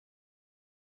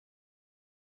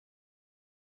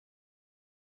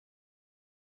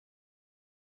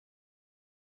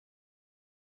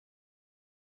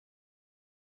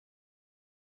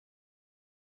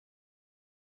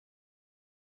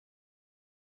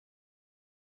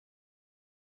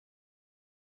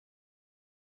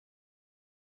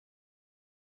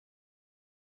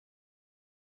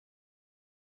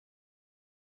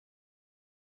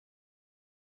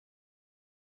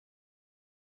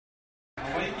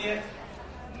yet?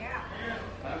 Yeah.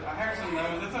 I heard some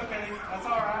no's. That's okay. That's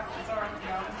all right. It's all right, to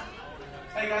be honest.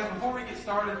 Hey, guys, before we get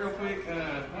started real quick,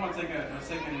 I want to take a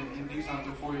second and do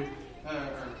something for you.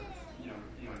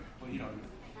 You don't do.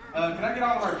 Can I get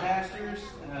all of our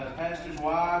pastors'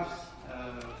 wives,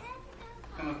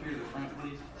 come up here to the front,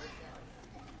 please?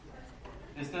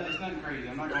 It's nothing crazy.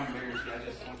 I'm not going to embarrass you. I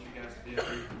just want you guys to be up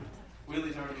here.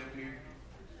 Willie's already up here.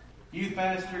 Youth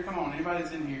pastor, come on. Anybody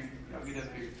that's in here, y'all get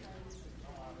up here.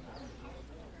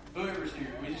 Whoever's here,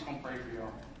 we're just going to pray for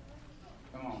y'all.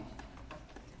 Come on.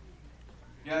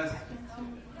 Guys.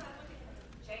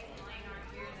 Jake and Lane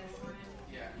aren't here this morning.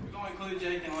 Yeah, we're going to include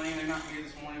Jake and Lane. They're not here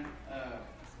this morning.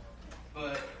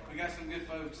 But we got some good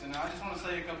folks. And I just want to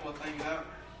say a couple of things.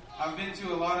 I've been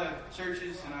to a lot of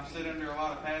churches, and I've sat under a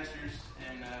lot of pastors,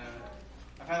 and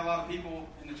I've had a lot of people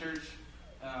in the church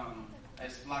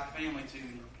as like family to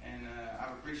me, and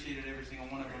I've appreciated every single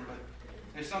one of them. But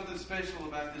there's something special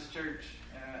about this church,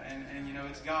 and you know,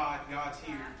 it's God's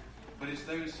here, but it's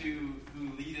those who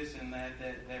lead us in that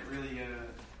really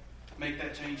make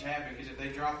that change happen. Because if they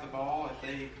drop the ball, if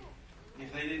they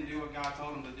didn't do what God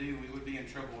told them to do, we would be in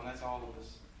trouble, and that's all of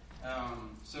us.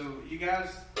 So you guys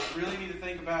really need to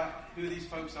think about who these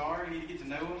folks are. You need to get to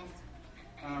know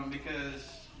them,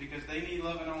 because they need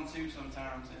loving on too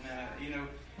sometimes. And you know,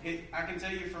 I can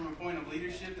tell you from a point of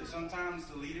leadership that sometimes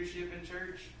the leadership in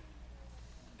church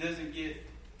doesn't get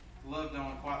loved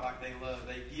on quite like they love.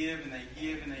 They give and they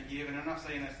give and they give, and I'm not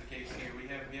saying that's the case here. We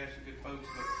have some good folks,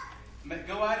 but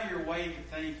go out of your way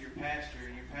to thank your pastor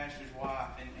and your pastor's wife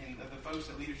and the folks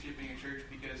at leadership in your church,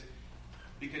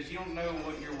 because you don't know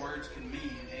what your words can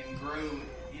mean and grow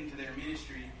into their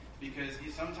ministry, because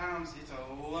sometimes it's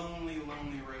a lonely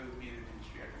road being in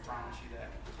ministry. I can promise you that.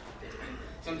 And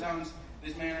sometimes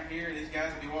this man right here, these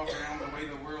guys will be walking around the weight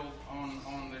of the world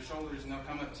on their shoulders, and they'll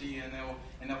come up to you and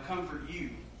they'll comfort you.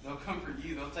 They'll comfort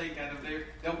you.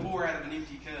 They'll pour out of an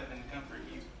empty cup and comfort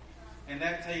you. And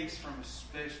that takes from a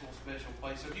special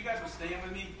place. So if you guys would stand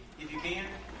with me, if you can,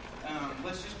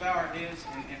 let's just bow our heads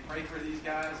and pray for these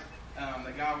guys,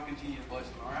 that God will continue to bless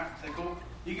them. All right? Is that cool?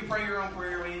 You can pray your own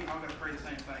prayer. I'm going to pray the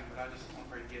same thing, but I just want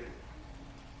to pray together.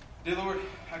 Dear Lord,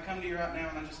 I come to you right now,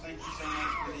 and I just thank you so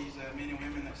much for these men and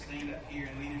women that stand up here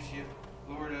in leadership.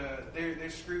 Lord, they're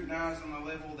scrutinized on a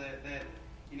level that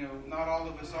you know, not all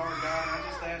of us are, God. And I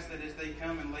just ask that as they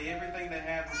come and lay everything they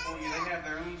have before you, they have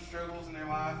their own struggles in their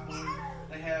life, Lord.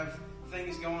 They have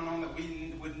things going on that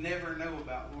we would never know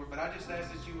about, Lord. But I just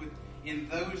ask that you would, in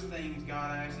those things,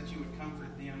 God, I ask that you would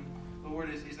comfort them, Lord,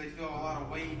 as they feel a lot of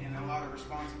weight and a lot of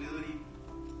responsibility,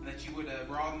 that you would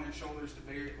broaden their shoulders to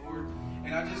bear it, Lord.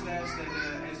 And I just ask that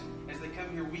as they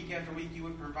come here week after week, you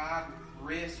would provide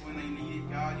rest when they need it,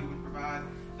 God. You would provide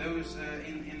those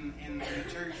in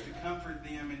the church to comfort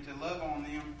them and to love on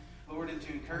them, Lord, and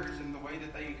to encourage them the way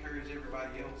that they encourage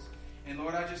everybody else. And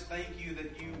Lord, I just thank you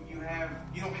that you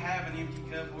don't have an empty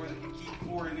cup, Lord, that you keep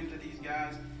pouring into these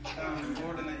guys,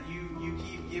 Lord, and that you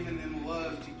keep giving them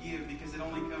love to give, because it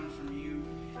only comes from you.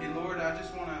 And Lord, I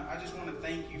just want to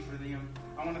thank you for them.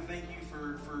 I want to thank you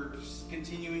for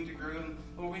continuing to grow them.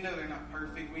 Lord, we know they're not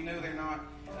perfect. We know they're not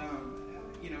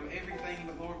everything,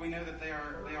 but Lord, we know that they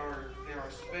are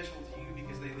special to you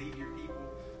because they lead your people,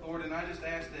 Lord. And I just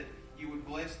ask that you would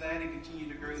bless that and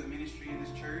continue to grow the ministry in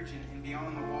this church and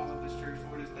beyond the walls of this church,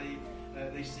 Lord, as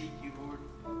they seek you, Lord.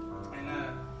 And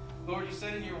Lord, you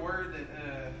said in your word that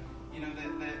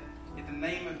that in the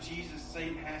name of Jesus,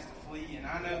 Satan has to flee. And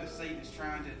I know that Satan is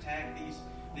trying to attack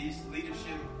these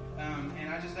leadership. And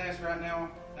I just ask right now,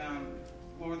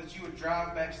 Lord, that you would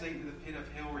drive back Satan to the pit of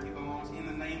hell where he belongs in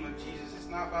the name of Jesus. It's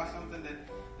not by something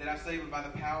that I say, but by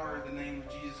the power of the name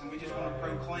of Jesus. And we just want to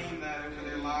proclaim that over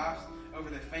their lives,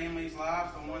 over their families'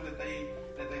 lives, the one that they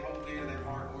hold dear to their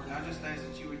heart, Lord. And I just ask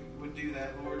that you would do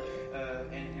that, Lord,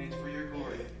 and it's for your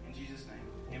glory. In Jesus'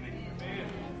 name, amen.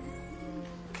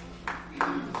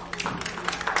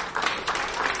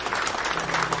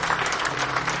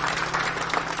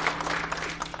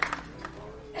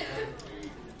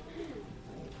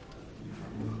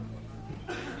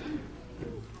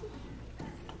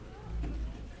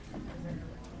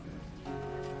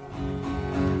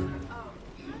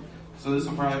 So this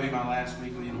will probably be my last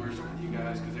weekly in worship with you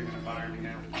guys, because they're going to fire me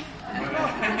now.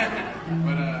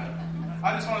 But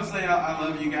I just want to say I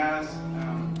love you guys.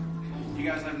 You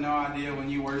guys have no idea when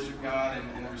you worship God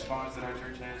and the response that our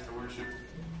church has to worship.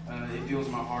 It fills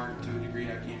my heart to a degree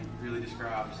I can't really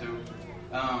describe. So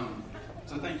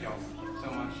thank y'all so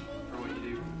much for what you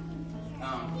do.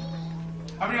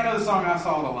 How many of y'all know the song "I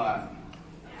Saw the Light"?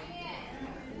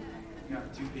 We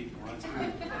got 2 people. That's cool.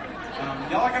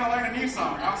 Y'all are going to learn a new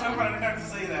song. I was hoping I didn't have to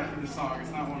say that for this song.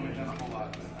 It's not one we've done a whole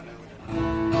lot. But,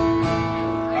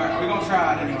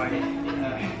 tried anyway.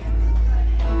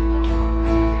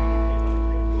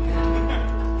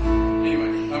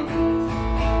 Anyway, okay.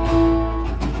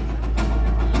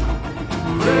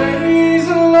 Praise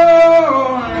the Lord,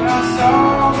 I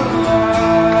saw the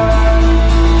light.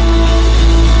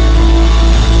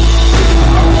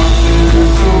 I wanted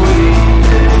to wait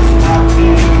this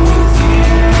nothing was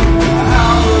sin. I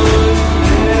would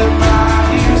live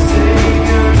by your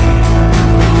Savior.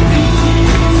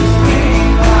 Jesus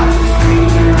came like a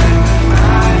stranger in the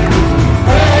night.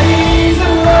 Praise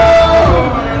the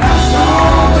Lord, I saw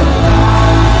the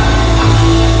light.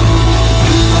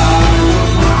 Light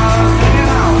was rising,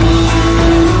 I was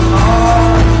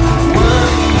alone.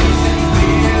 Worries and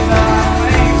fears I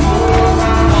faced were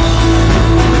gone.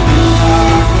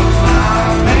 Light was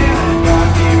rising, and God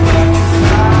gave back His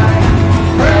sight.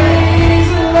 Praise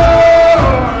the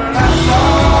Lord, I saw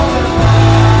the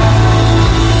light.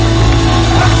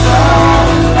 I saw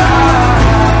the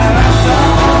light, I saw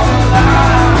the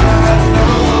light. No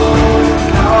more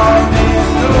darkness,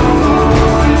 no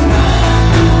more night.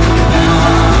 Now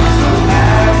I'm so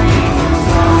happy, no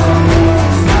sorrow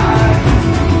inside.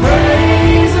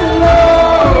 Praise the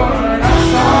Lord, I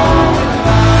saw the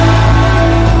light.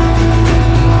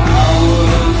 I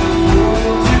was a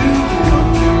fool to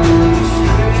wander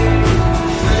astray,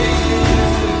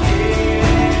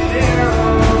 sophisticated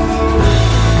arrow.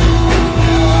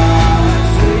 Now I've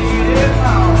traded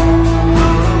my own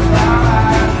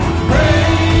life.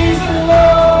 Praise the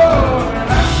Lord,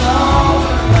 I saw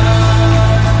the light.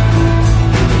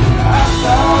 I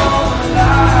saw the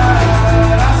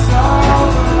light, I saw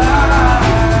the light.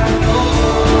 No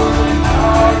more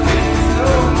darkness,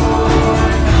 no more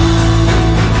night.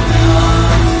 Now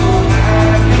I'm so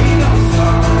happy, no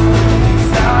sorrow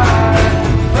inside.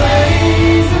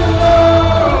 Praise the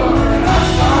Lord, I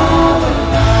saw the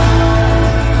light.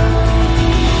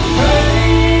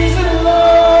 Praise the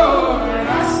Lord,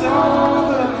 I saw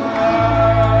the light.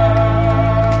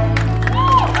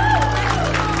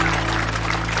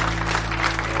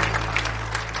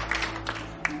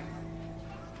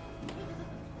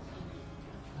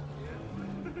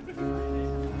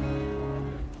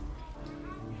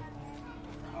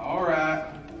 All right.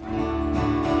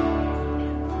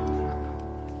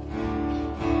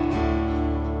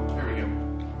 Here we go.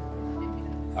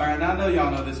 All right, now I know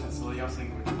y'all know this one, so y'all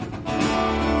sing with me.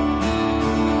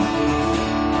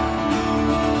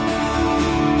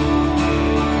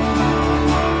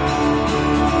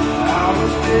 I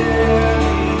was buried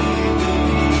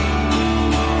beneath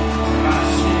my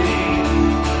shame.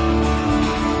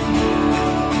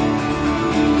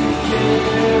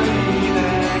 Carry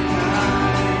that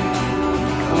kind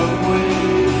of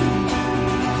weight.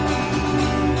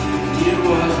 It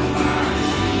was mine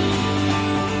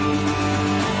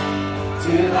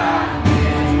till I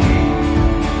met you.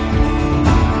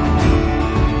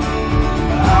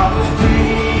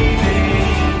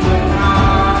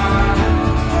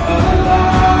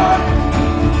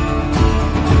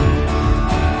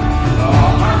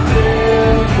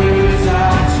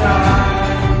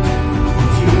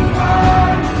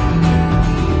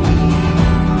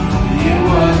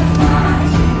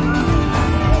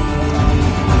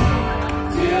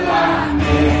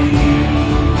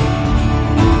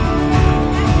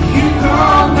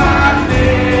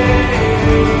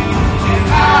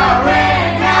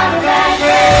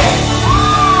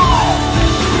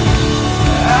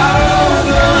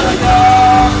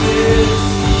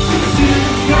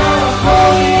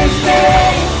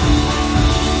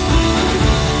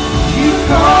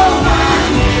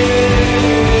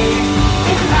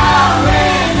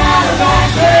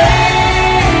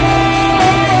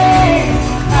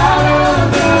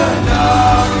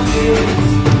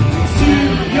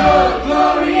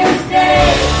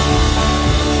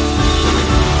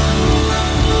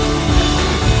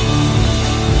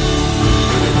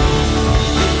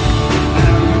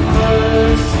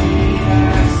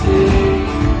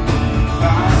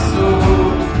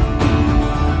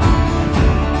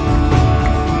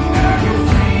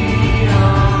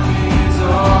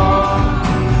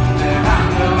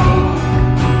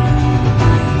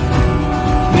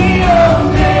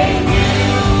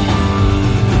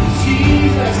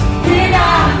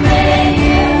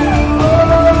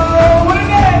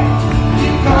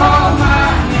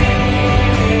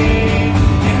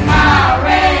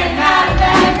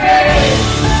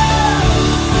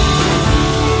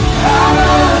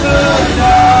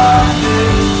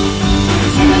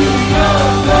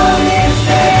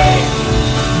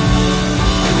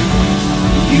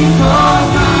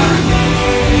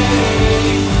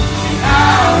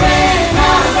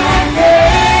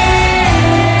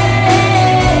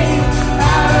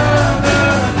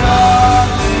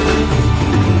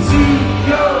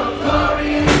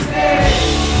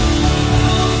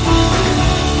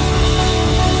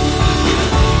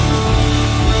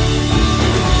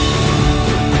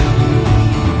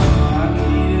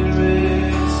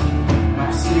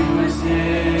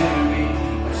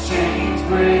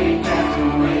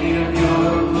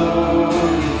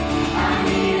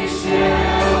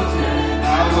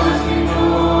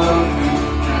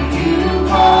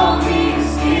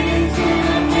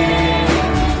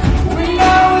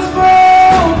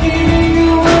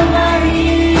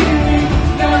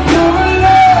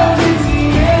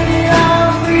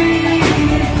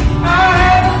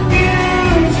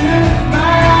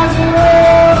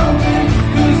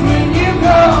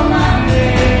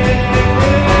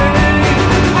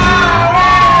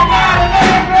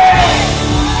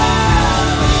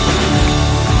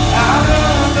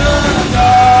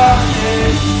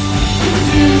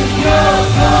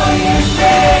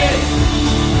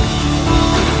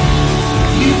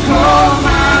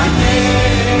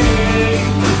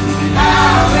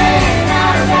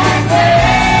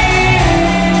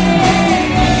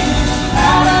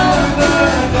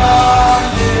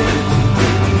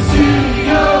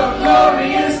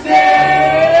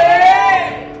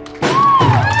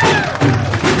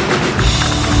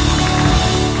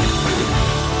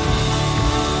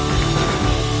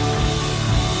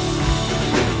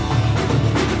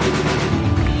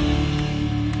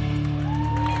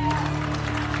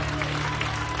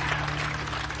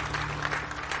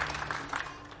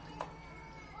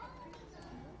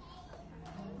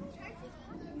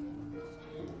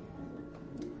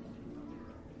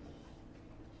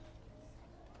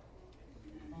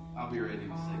 be ready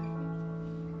to sing.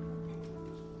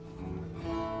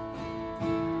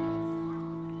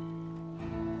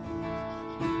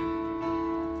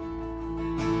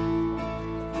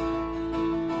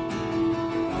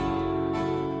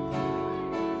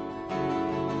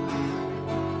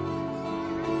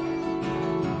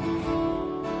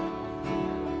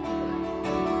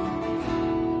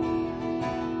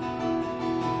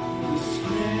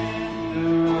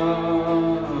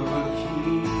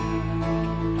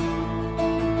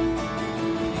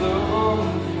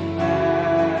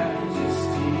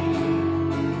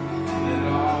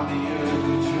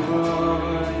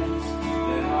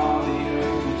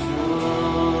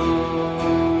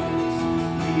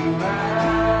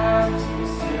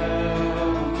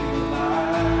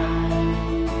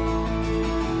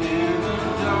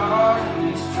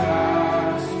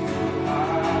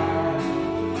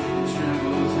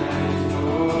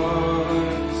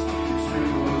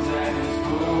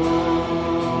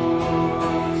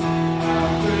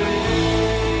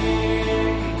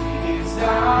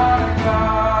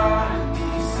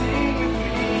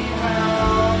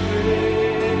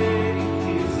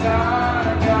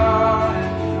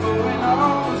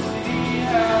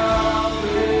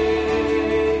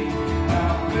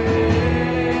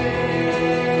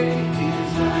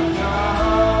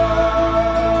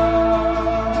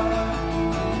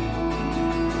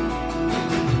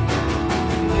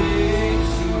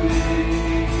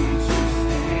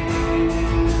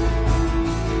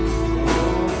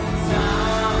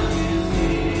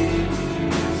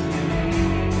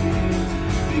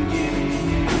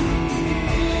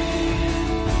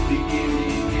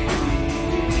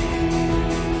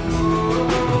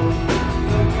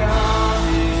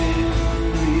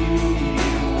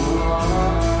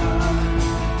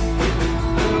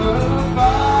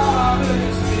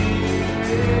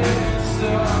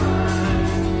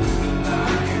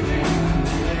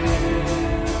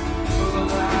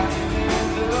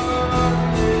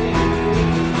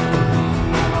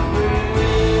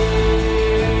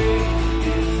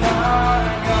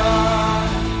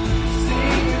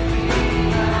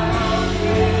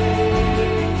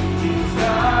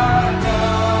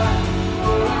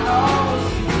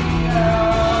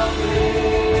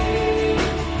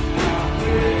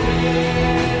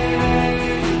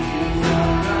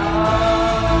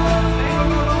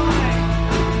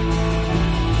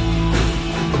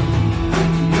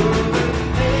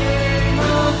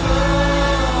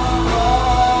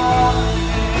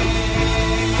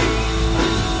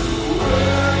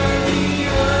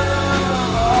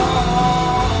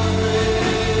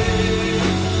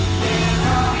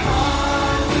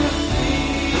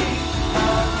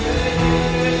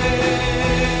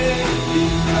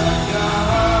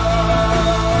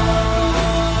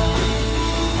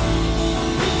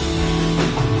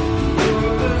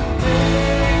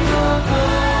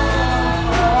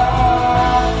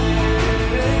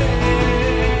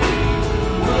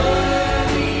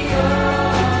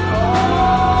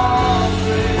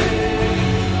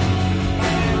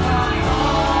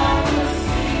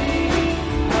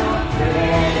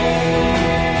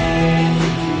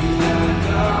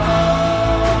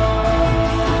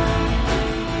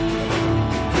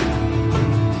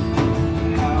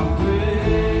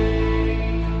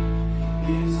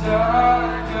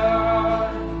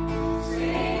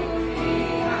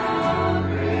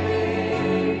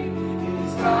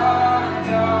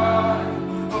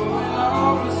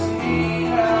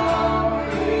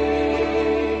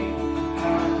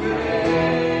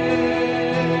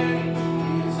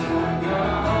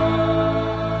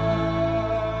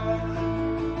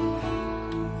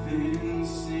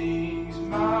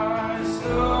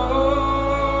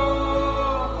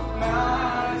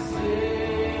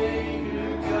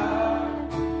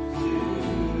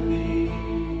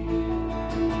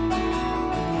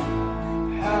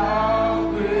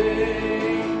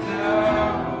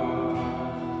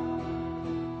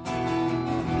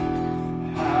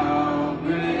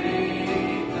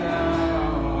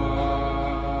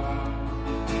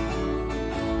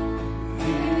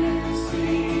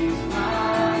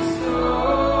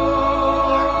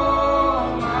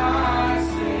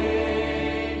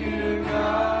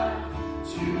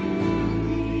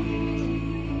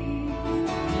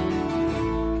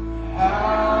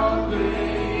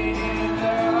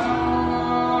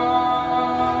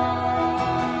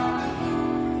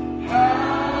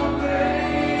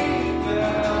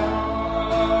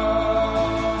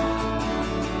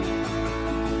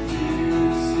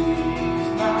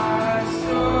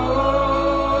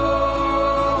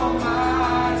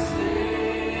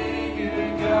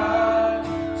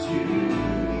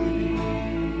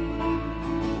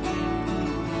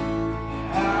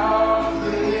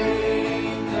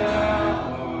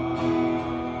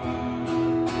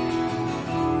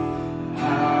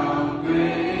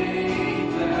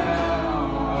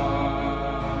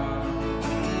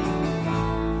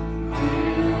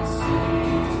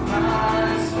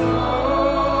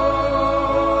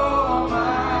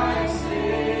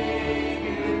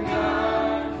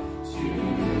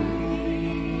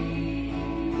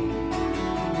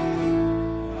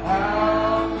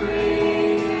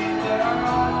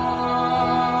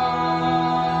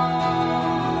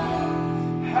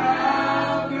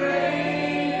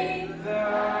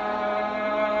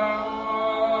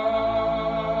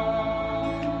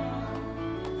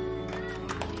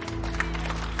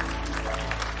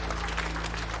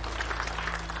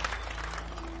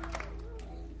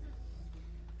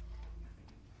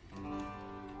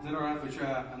 we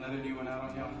try another new one out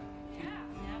on y'all?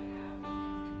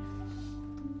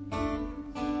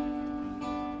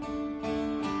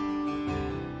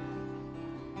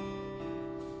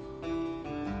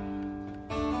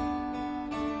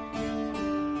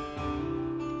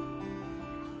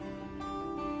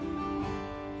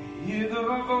 Hear the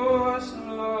voice of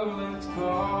love that's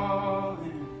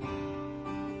calling.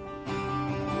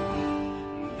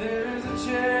 There's a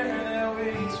chair that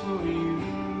waits for you.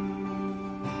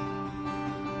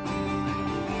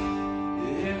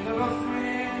 And a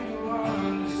friend who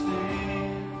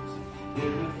understands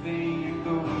everything you're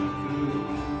going through.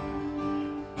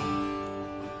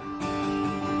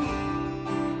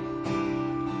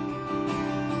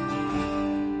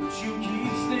 But you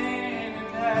keep standing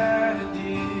at a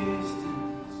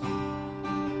distance,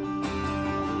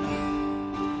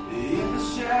 in the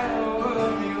shadow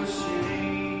of your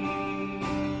shame.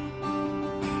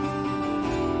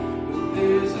 But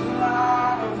there's a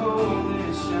light of hope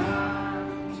that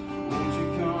shines. Won't you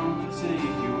come and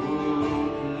take your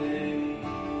place?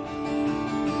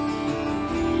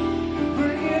 And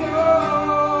bring it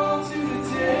all to the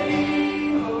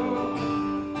table.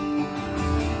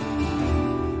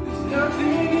 There's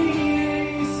nothing he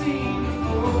ain't seen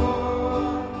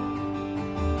before.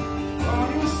 All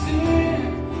your sin,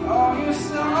 all your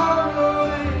sorrow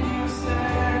and your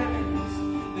sadness,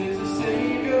 there's a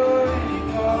Savior and he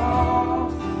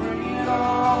calls to bring it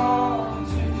all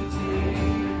to the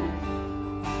table.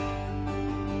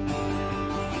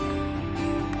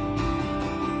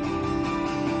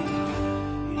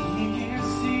 He can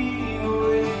see the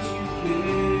weight you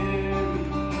carry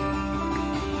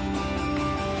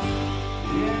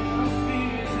and the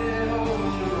fears that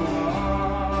hold your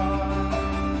heart.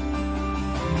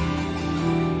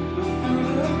 But through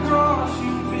the cross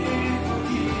you've been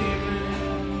forgiven.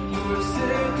 You're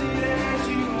accepted as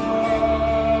you are.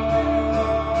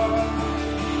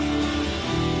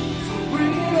 So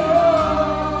bring it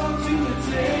all to the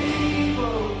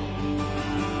table.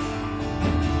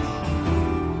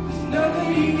 There's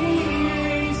nothing he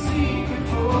ain't seen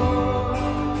before.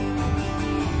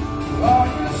 All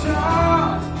your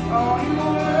trials, all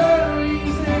your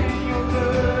worries and your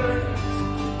burdens,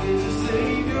 there's a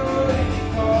Savior and he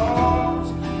calls.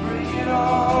 Bring it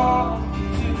all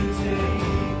to the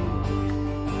table.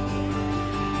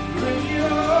 Bring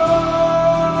it all.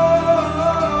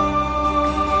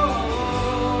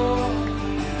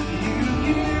 You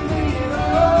can bring it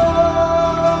all.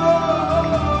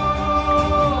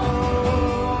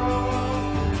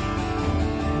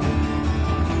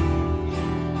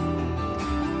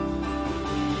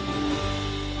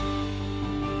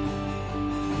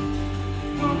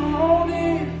 Come on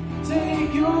in,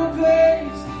 take your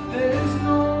place. There's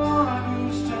no one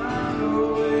who's turned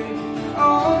away.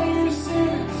 All your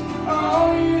sins,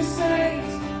 all your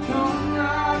saints, come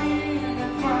right in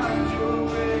and find your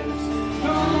grace.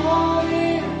 Come on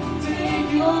in,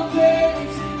 take your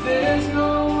place. There's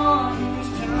no one who's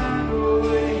turned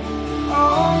away.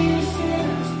 All your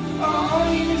sins, all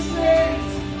your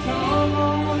saints, come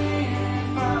on in and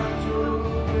find your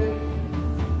grace.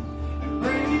 And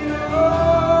bring it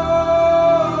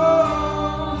all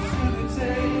to the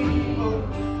table.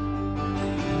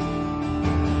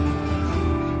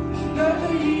 There's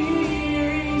nothing he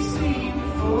ain't seen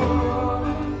before.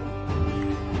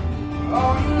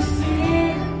 All your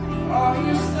sin, all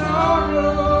your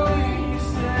sorrow and your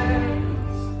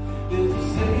sadness, there's a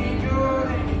Savior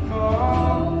and he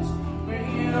calls. Bring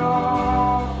it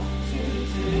all to the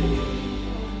table.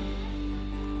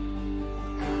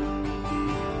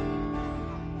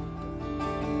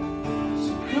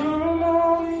 So come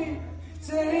on in,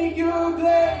 take your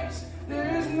place.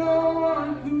 There's no one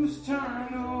who's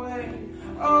turned away.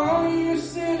 All your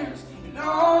sinners and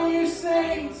all your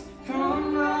saints,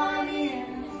 come right in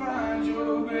and find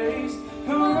your grace.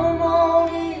 Come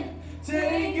on in,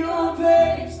 take your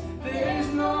place. There's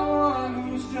no one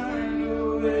who's turned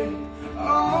away.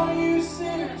 All you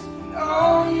sinners and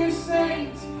all your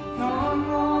saints, come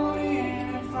on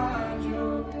in and find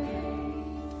your grace.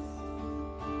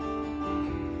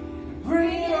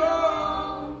 Bring it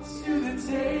all to the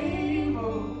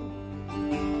table.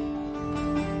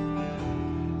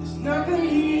 There's nothing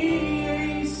he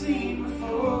ain't seen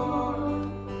before.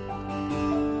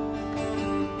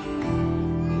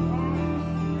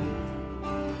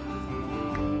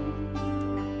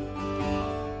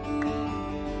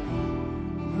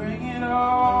 Bring it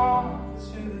all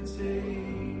to the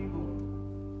table.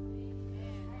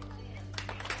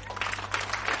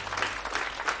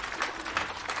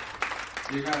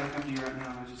 Dear God, I come to you right now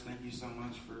and I just thank you so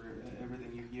much for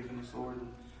everything you've given us, Lord. And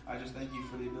I just thank you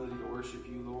for the ability to worship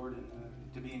you, Lord, and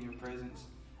to be in your presence.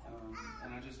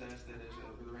 And I just ask that as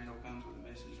Brother Randall comes with a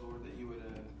message, Lord, that you would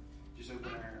just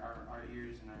open our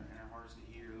ears and our hearts to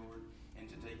hear, Lord, and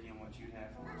to take in what you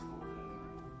have for us, Lord.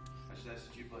 I just ask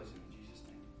that you bless him in Jesus'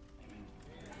 name. Amen.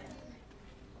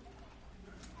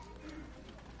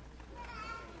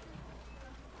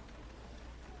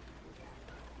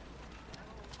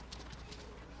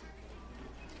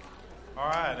 All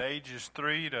right, ages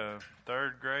 3 to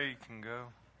 3rd grade can go.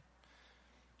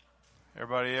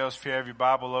 Everybody else, if you have your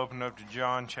Bible, open up to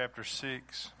John chapter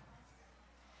 6.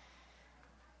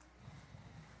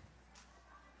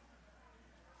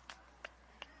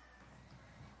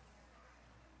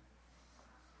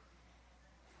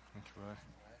 Thank you, bud.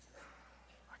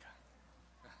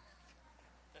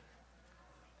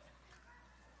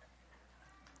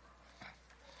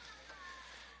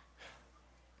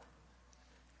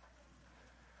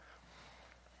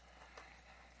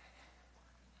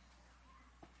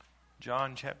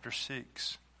 John chapter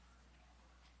 6.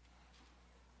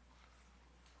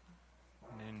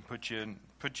 And then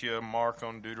put you a mark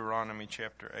on Deuteronomy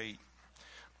chapter 8.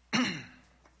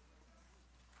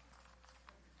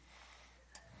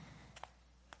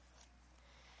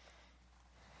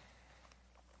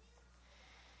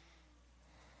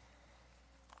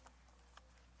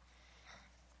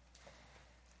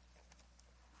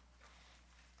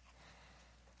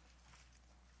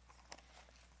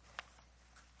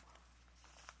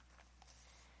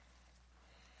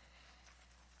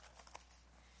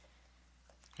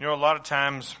 You know, a lot of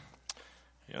times,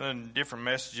 different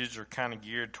messages are kind of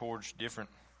geared towards different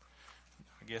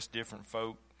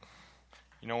folk.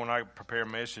 You know, when I prepare a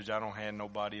message, I don't have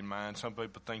nobody in mind. Some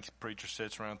people think the preacher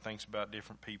sits around and thinks about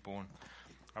different people, and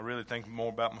I really think more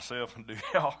about myself than do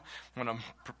y'all when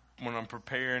I'm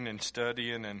preparing and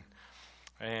studying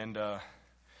and a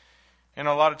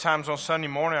lot of times on Sunday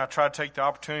morning, I try to take the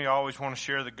opportunity. I always want to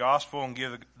share the gospel and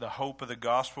give the hope of the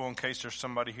gospel in case there's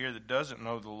somebody here that doesn't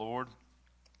know the Lord.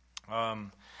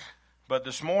 But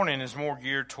this morning is more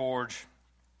geared towards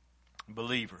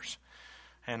believers.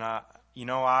 And I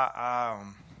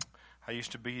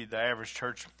used to be the average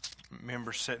church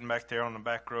member sitting back there on the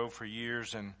back row for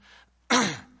years and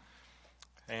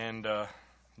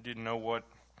didn't know what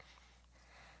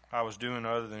I was doing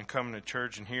other than coming to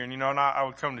church and hearing. And I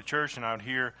would come to church and I'd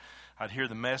hear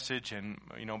the message, and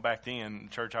back then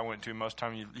the church I went to, most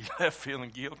of the time you left feeling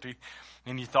guilty,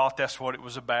 and you thought that's what it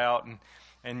was about,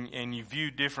 and you view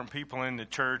different people in the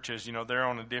church as, they're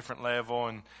on a different level,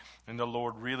 and the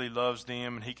Lord really loves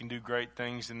them, and He can do great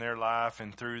things in their life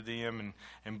and through them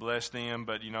and bless them.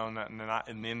 But,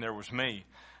 and then there was me.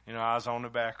 I was on the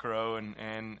back row,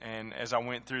 and as I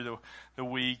went through the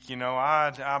week,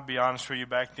 I'll be honest with you,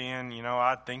 back then,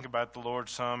 I'd think about the Lord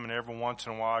some, and every once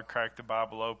in a while I'd crack the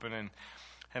Bible open,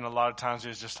 and a lot of times it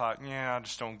was just like, I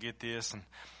just don't get this,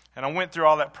 and I went through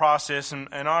all that process, and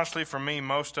honestly, for me,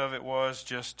 most of it was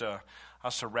just I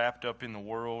was so wrapped up in the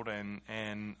world,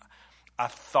 and I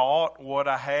thought what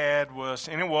I had was,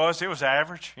 and it was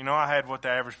average. I had what the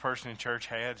average person in church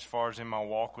had as far as in my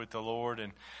walk with the Lord,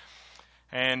 and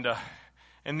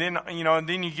then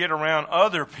then you get around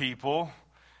other people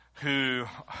who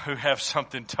have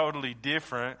something totally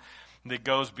different that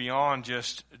goes beyond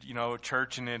just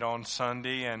churching it on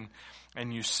Sunday,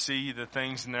 and you see the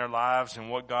things in their lives and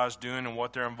what God's doing and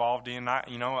what they're involved in. I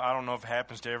don't know if it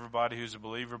happens to everybody who's a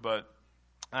believer, but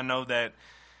I know that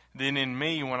then in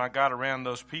me, when I got around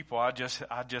those people, I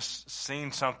just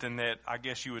seen something that I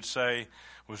guess you would say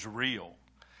was real.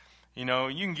 You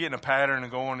can get in a pattern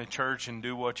of going to church and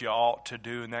do what you ought to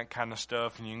do and that kind of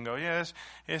stuff, and you can go,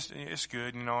 it's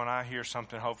good, and I hear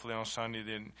something hopefully on Sunday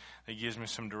that gives me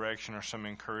some direction or some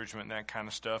encouragement and that kind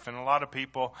of stuff. And a lot of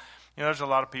people, there's a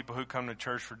lot of people who come to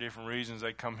church for different reasons.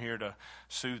 They come here to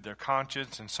soothe their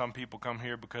conscience, and some people come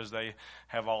here because they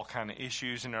have all kind of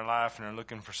issues in their life and are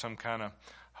looking for some kind of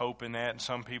hope in that. And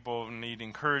some people need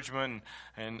encouragement,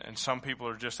 and some people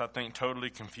are just, I think, totally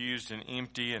confused and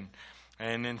empty,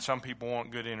 and then some people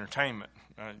want good entertainment.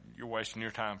 You're wasting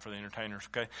your time for the entertainers,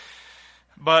 okay?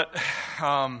 But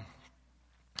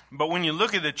when you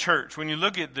look at the church, when you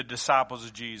look at the disciples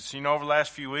of Jesus, over the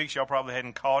last few weeks, y'all probably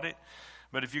hadn't caught it.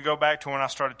 But if you go back to when I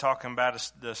started talking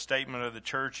about the statement of the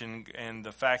church and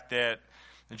the fact that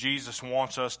Jesus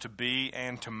wants us to be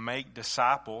and to make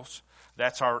disciples,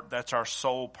 that's our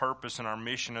sole purpose and our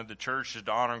mission of the church, is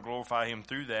to honor and glorify Him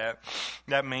through that.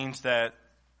 That means that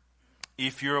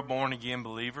if you're a born-again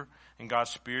believer and God's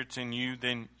Spirit's in you,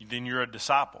 then you're a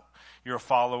disciple. You're a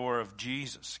follower of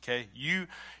Jesus, okay?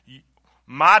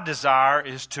 my desire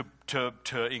is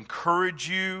to encourage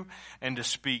you and to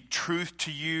speak truth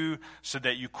to you so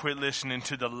that you quit listening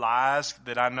to the lies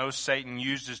that I know Satan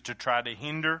uses to try to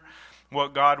hinder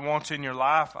what God wants in your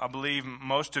life. I believe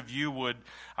most of you would,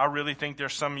 I really think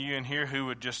there's some of you in here who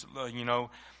would just,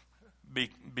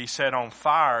 be set on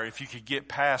fire if you could get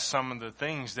past some of the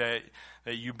things that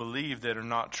you believe that are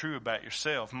not true about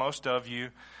yourself. Most of you,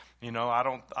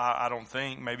 I don't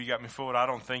think, maybe you got me fooled, I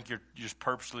don't think you're just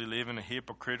purposely living a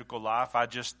hypocritical life. I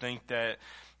just think that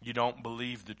you don't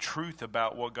believe the truth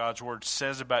about what God's Word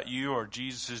says about you or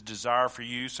Jesus' desire for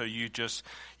you, so you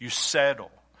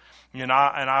settle. And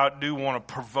I do want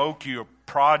to provoke you or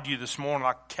prod you this morning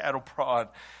like cattle prod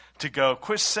to go,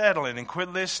 quit settling and quit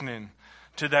listening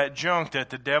to that junk that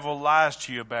the devil lies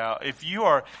to you about. If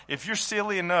you're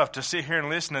silly enough to sit here and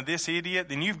listen to this idiot,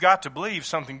 then you've got to believe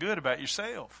something good about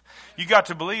yourself. You got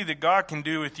to believe that God can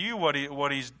do with you what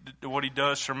he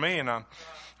does for me, and I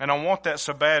want that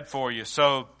so bad for you.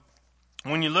 So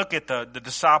when you look at the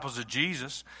disciples of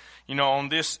Jesus, on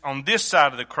this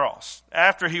side of the cross,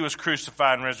 after he was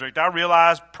crucified and resurrected, I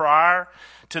realized prior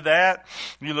to that,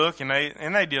 you look and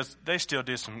they still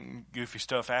did some goofy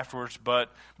stuff afterwards, but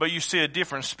you see a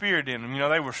different spirit in them.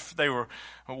 They were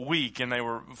weak and they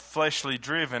were fleshly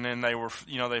driven, and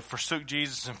they forsook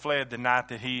Jesus and fled the night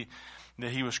that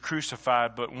he was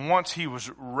crucified. But once he was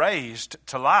raised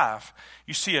to life,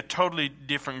 you see a totally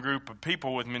different group of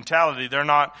people with mentality. They're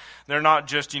not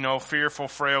just, fearful,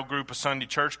 frail group of Sunday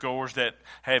churchgoers that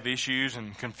have issues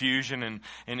and confusion and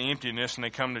emptiness, and they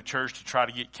come to church to try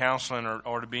to get counseling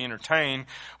or to be entertained.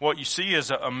 What you see is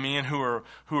a men who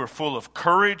are full of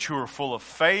courage, who are full of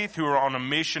faith, who are on a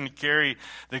mission to carry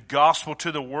the gospel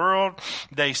to the world.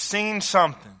 They've seen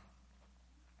something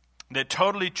that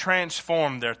totally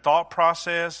transformed their thought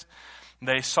process.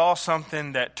 They saw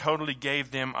something that totally gave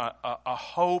them a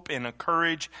hope and a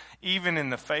courage, even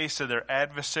in the face of their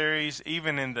adversaries,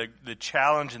 even in the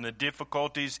challenge and the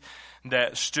difficulties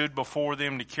that stood before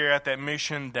them to carry out that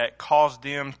mission, that caused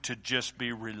them to just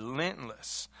be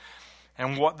relentless.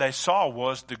 And what they saw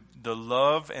was the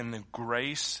love and the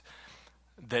grace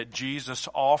that Jesus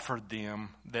offered them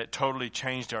that totally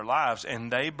changed their lives.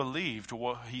 And they believed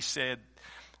what he said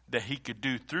that he could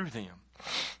do through them.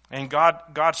 And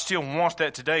God still wants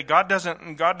that today. God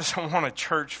doesn't want a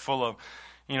church full of,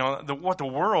 what the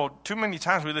world, too many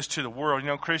times we listen to the world,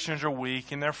 Christians are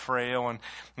weak and they're frail and,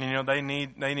 they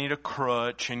need a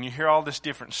crutch, and you hear all this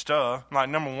different stuff. Like,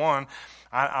 number one,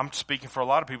 I'm speaking for a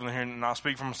lot of people in here, and I'll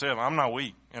speak for myself. I'm not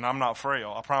weak and I'm not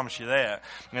frail. I promise you that.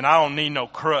 And I don't need no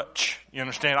crutch. You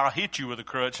understand? I'll hit you with a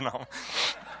crutch and all.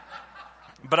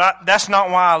 But that's not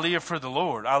why I live for the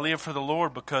Lord. I live for the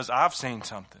Lord because I've seen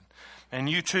something. And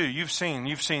you too, you've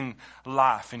seen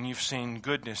life, and you've seen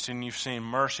goodness, and you've seen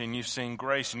mercy, and you've seen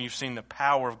grace, and you've seen the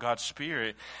power of God's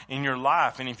Spirit in your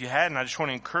life. And if you hadn't, I just want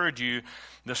to encourage you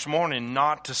this morning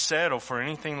not to settle for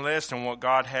anything less than what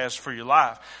God has for your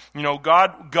life.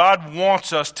 God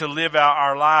wants us to live out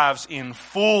our lives in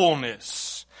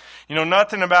fullness.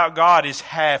 Nothing about God is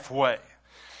halfway.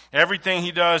 Everything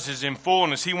he does is in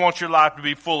fullness. He wants your life to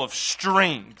be full of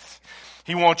strength.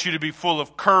 He wants you to be full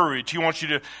of courage. He wants you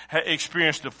to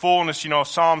experience the fullness.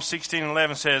 Psalm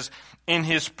 16:11 says, in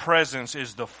his presence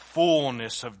is the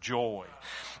fullness of joy.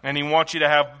 And he wants you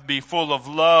to be full of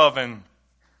love and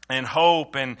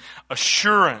hope and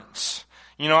assurance.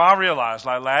 I realized,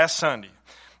 like last Sunday,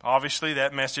 obviously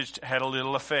that message had a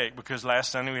little effect because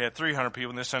last Sunday we had 300 people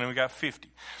and this Sunday we got 50.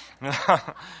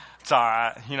 It's all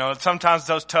right. Sometimes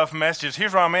those tough messages,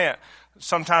 here's where I'm at.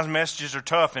 Sometimes messages are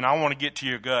tough, and I want to get to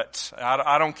your guts.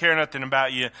 I don't care nothing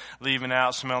about you leaving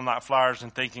out smelling like flowers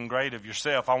and thinking great of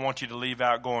yourself. I want you to leave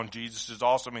out going, Jesus is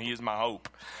awesome and he is my hope.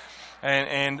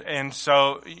 And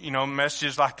so,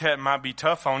 messages like that might be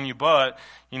tough on you, but,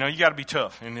 you got to be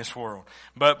tough in this world.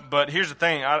 But here's the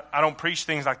thing. I don't preach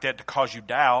things like that to cause you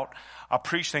doubt. I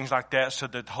preach things like that so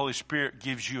that the Holy Spirit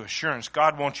gives you assurance.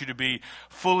 God wants you to be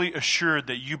fully assured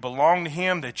that you belong to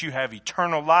him, that you have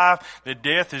eternal life, that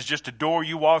death is just a door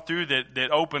you walk through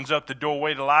that opens up the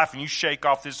doorway to life, and you shake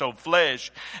off this old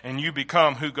flesh and you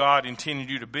become who God intended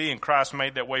you to be, and Christ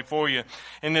made that way for you.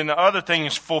 And then the other thing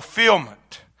is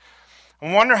fulfillment.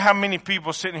 I wonder how many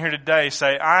people sitting here today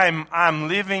say, I'm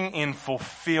living in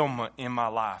fulfillment in my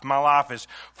life. My life is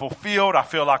fulfilled. I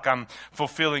feel like I'm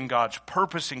fulfilling God's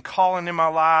purpose and calling in my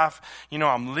life.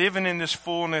 I'm living in this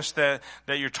fullness that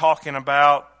you're talking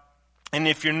about. And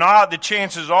if you're not, the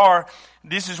chances are,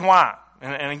 this is why.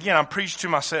 And again, I'm preaching to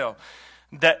myself,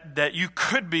 that you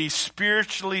could be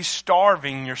spiritually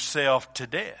starving yourself to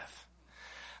death.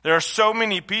 There are so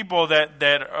many people that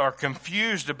are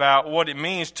confused about what it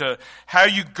means to how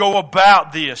you go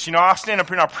about this. You know, I stand up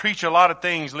here and I preach a lot of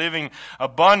things, living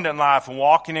abundant life and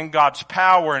walking in God's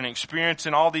power and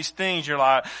experiencing all these things. You're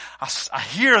like, I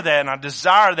hear that and I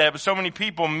desire that, but so many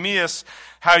people miss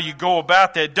how you go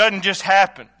about that. It doesn't just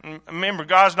happen. Remember,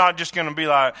 God's not just going to be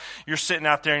like, you're sitting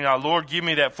out there and you're like, Lord, give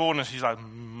me that fullness. He's like,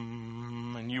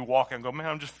 and you walk and go, man,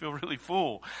 I just feel really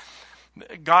full.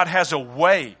 God has a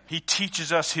way. He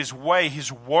teaches us His way.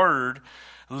 His Word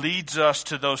leads us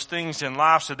to those things in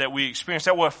life so that we experience.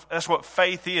 That's what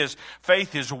faith is.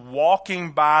 Faith is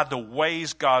walking by the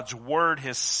ways God's Word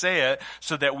has set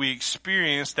so that we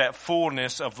experience that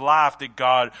fullness of life that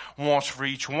God wants for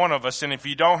each one of us. And if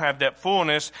you don't have that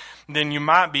fullness, then you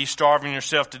might be starving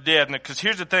yourself to death. Because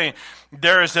here's the thing.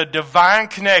 There is a divine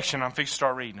connection. I'm fixing to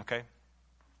start reading, okay?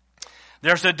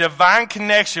 There's a divine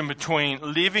connection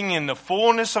between living in the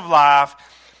fullness of life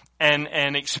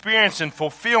and experiencing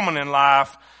fulfillment in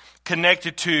life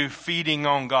connected to feeding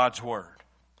on God's Word.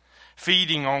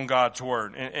 Feeding on God's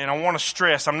Word. And I want to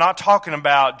stress, I'm not talking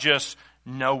about just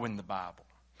knowing the Bible.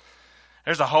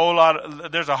 There's a whole lot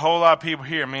of people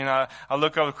here. I mean, I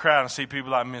look over the crowd and see people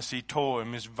like Miss Etoy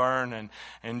and Miss Vern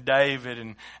and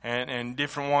David and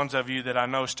different ones of you that I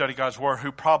know study God's Word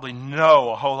who probably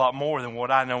know a whole lot more than what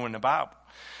I know in the Bible.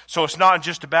 So it's not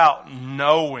just about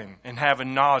knowing and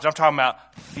having knowledge. I'm talking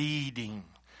about feeding,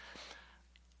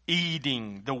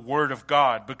 eating the Word of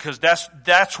God, because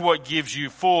that's what gives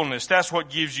you fullness. That's what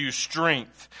gives you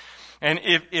strength. And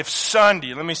if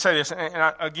Sunday, let me say this, and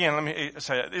let me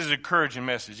say that. This is an encouraging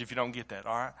message if you don't get that,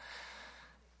 all right?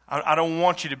 I don't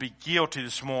want you to be guilty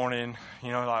this morning,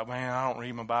 you know, like, man, I don't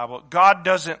read my Bible.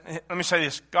 Let me say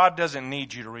this, God doesn't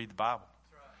need you to read the Bible.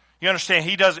 You understand?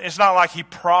 It's not like He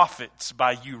profits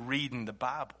by you reading the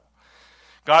Bible.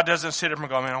 God doesn't sit up and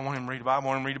go, man, I want him to read the Bible. I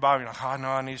want him to read the Bible. You're like, oh, no,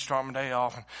 I need to start my day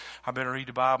off, and I better read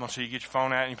the Bible. And so you get your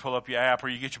phone out and you pull up your app, or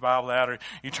you get your Bible out, or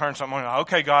you turn something on. Like,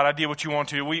 okay, God, I did what you want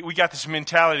to. We got this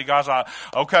mentality. God's like,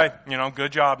 okay, you know,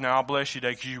 good job. Now I'll bless you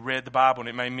today because you read the Bible and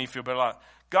it made me feel better. Like,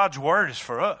 God's Word is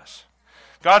for us.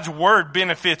 God's Word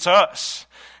benefits us.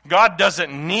 God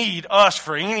doesn't need us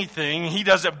for anything. He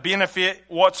doesn't benefit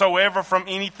whatsoever from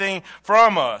anything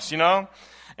from us, you know?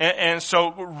 And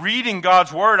so reading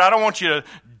God's Word, I don't want you to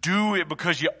do it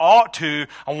because you ought to.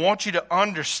 I want you to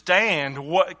understand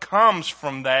what comes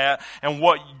from that and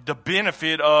what the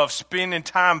benefit of spending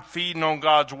time feeding on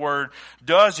God's Word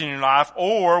does in your life,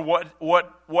 or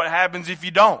what happens if you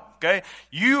don't, okay?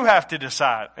 You have to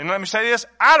decide. And let me say this,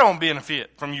 I don't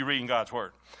benefit from you reading God's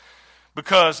Word.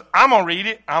 Because I'm going to read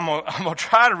it, I'm going to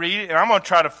try to read it, and I'm going to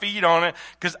try to feed on it,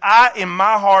 because I, in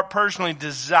my heart, personally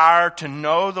desire to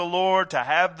know the Lord, to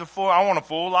have I want a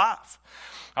full life.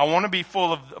 I want to be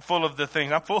full of the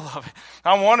things. I'm full of it.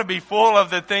 I want to be full of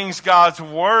the things God's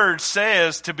Word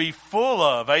says to be full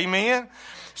of. Amen?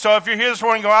 So if you're here this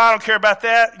morning and go, I don't care about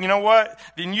that, you know what?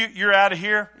 Then you're out of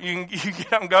here. You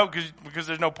get up and go because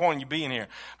there's no point in you being here.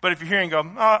 But if you're here and go,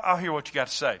 I'll hear what you got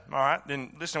to say. All right?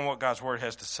 Then listen to what God's Word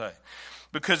has to say.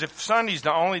 Because if Sunday's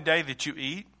the only day that you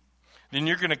eat, then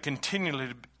you're going to continue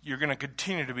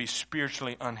to be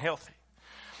spiritually unhealthy.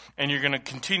 And you're going to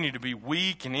continue to be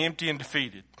weak and empty and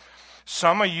defeated.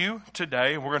 Some of you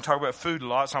today, we're going to talk about food a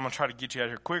lot, so I'm going to try to get you out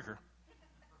of here quicker.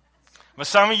 But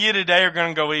some of you today are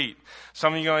going to go eat.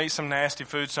 Some of you are going to eat some nasty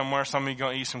food somewhere. Some of you are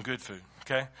going to eat some good food.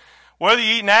 Okay? Whether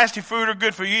you eat nasty food or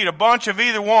good food, you eat a bunch of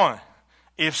either one.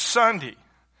 If Sunday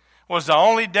was the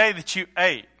only day that you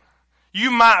ate,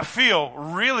 you might feel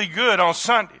really good on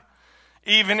Sunday,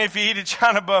 even if you eat a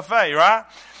China buffet, right?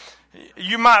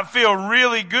 You might feel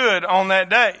really good on that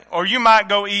day. Or you might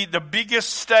go eat the biggest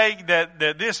steak that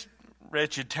this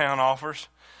wretched town offers.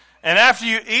 And after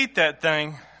you eat that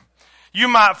thing, you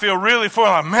might feel really full,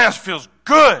 like, man, this feels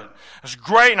good. It's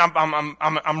great, and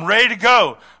I'm ready to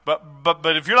go. But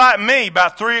if you're like me,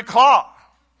 about 3:00,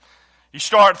 you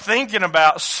start thinking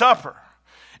about supper.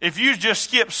 If you just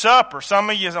skip supper, some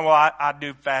of you say, well, I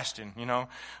do fasting, you know.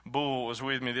 Bull was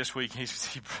with me this week.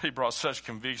 He brought such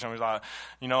conviction. He's like,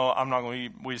 you know, I'm not going to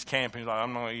eat. We was camping. He's like,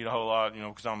 I'm not going to eat a whole lot, you know,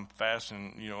 because I'm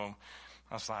fasting, you know.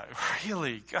 I was like,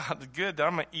 really? God, good that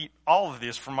I'm going to eat all of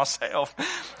this for myself.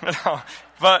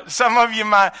 But some of you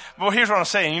might, well, here's what I'm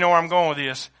saying. You know where I'm going with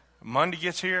this. Monday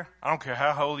gets here. I don't care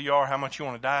how holy you are, how much you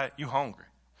want to diet. You hungry.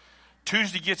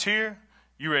 Tuesday gets here.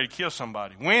 You ready to kill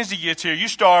somebody. Wednesday gets here. You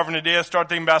starving to death. Start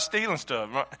thinking about stealing stuff.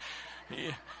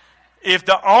 If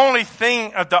the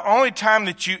only time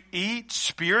that you eat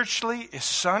spiritually is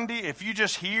Sunday, if you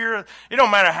just hear, it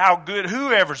don't matter how good,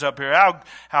 whoever's up here,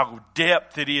 how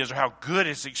depth it is, or how good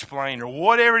it's explained, or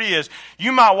whatever it is,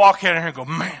 you might walk in here and go,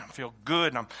 man, I feel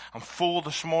good, and I'm full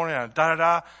this morning, and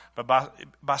but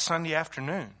by Sunday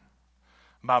afternoon,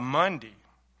 by Monday,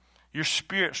 your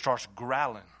spirit starts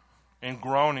growling and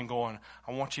groaning, going,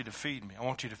 I want you to feed me. I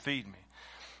want you to feed me.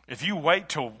 If you wait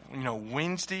till,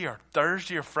 Wednesday or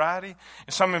Thursday or Friday,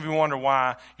 and some of you wonder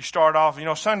why you start off,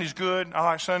 Sunday's good. I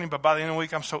like Sunday, but by the end of the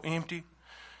week, I'm so empty.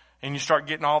 And you start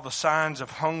getting all the signs of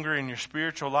hunger in your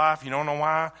spiritual life. You don't know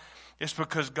why. It's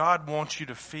because God wants you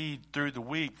to feed through the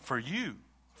week for you.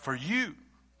 For you.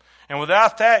 And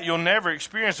without that, you'll never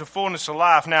experience the fullness of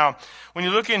life. Now, when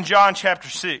you look in John chapter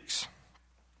 6,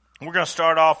 we're going to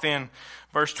start off in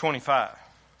verse 25.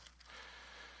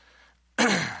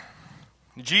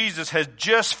 Jesus has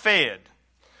just fed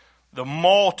the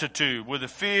multitude with the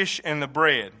fish and the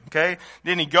bread. Okay?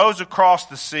 Then he goes across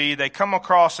the sea. They come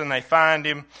across and they find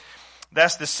him.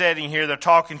 That's the setting here. They're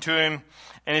talking to him.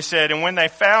 And he said, and when they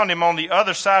found him on the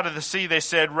other side of the sea, they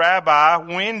said, Rabbi,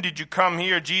 when did you come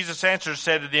here? Jesus answered and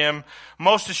said to them,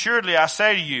 most assuredly I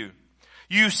say to you,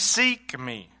 you seek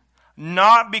me,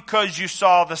 not because you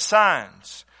saw the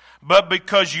signs, but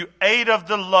because you ate of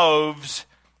the loaves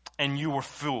and you were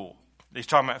full. He's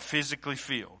talking about physically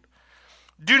filled.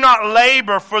 Do not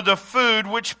labor for the food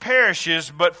which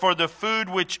perishes, but for the food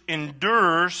which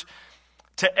endures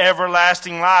to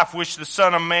everlasting life, which the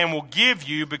Son of Man will give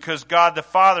you, because God the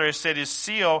Father has set his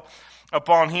seal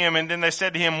upon him. And then they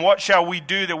said to him, what shall we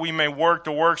do that we may work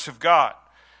the works of God?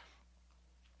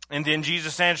 And then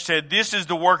Jesus answered, said, this is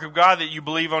the work of God, that you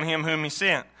believe on him whom he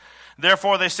sent.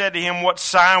 Therefore they said to him, what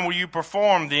sign will you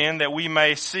perform then, that we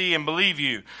may see and believe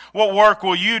you? What work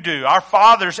will you do? Our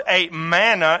fathers ate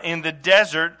manna in the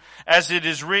desert, as it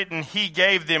is written, he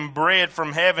gave them bread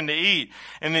from heaven to eat.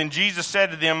 And then Jesus said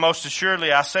to them, most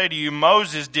assuredly I say to you,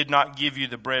 Moses did not give you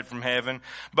the bread from heaven,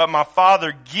 but my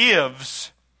Father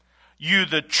gives you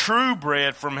the true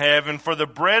bread from heaven. For the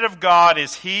bread of God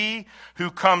is he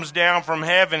who comes down from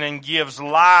heaven and gives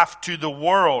life to the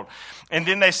world. And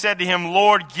then they said to him,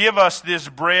 Lord, give us this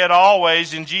bread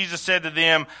always. And Jesus said to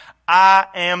them, I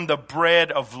am the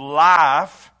bread of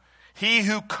life. He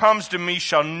who comes to me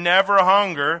shall never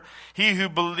hunger. He who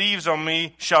believes on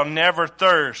me shall never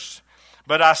thirst.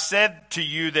 But I said to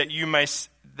you that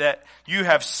you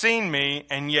have seen me,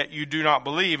 and yet you do not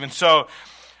believe. And so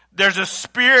there's a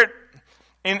spirit.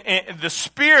 And the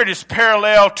spirit is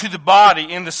parallel to the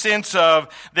body in the sense of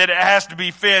that it has to be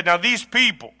fed. Now these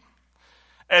people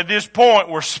at this point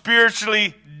were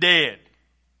spiritually dead.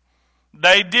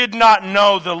 They did not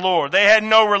know the Lord. They had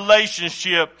no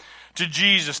relationship to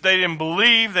Jesus. They didn't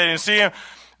believe. They didn't see him.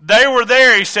 They were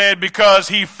there, he said, because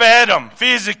he fed them,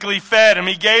 physically fed them.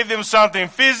 He gave them something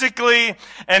physically,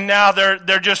 and now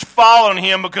they're just following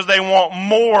him because they want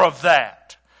more of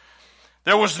that.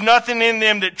 There was nothing in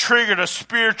them that triggered a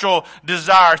spiritual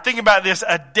desire. Think about this.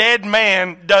 A dead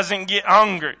man doesn't get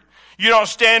hungry. You don't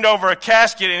stand over a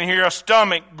casket and hear a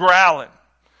stomach growling.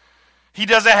 He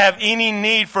doesn't have any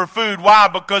need for food. Why?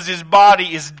 Because his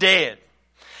body is dead.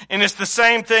 And it's the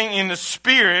same thing in the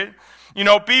spirit.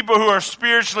 People who are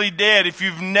spiritually dead, if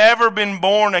you've never been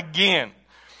born again,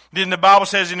 then the Bible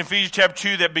says in Ephesians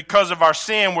chapter 2 that because of our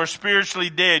sin, we're spiritually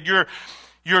dead.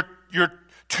 You're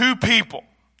two people.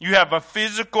 You have a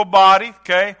physical body,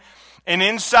 okay? And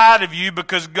inside of you,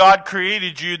 because God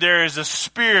created you, there is a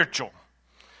spiritual.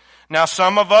 Now,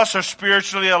 some of us are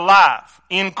spiritually alive.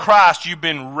 In Christ, you've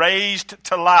been raised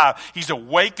to life. He's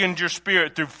awakened your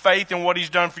spirit through faith in what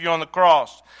he's done for you on the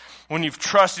cross. When you've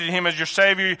trusted him as your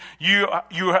Savior,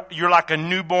 you're like a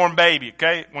newborn baby,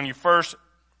 okay? When you first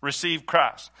receive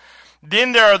Christ.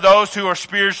 Then there are those who are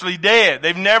spiritually dead.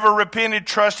 They've never repented,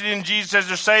 trusted in Jesus as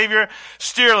their Savior,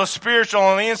 still spiritual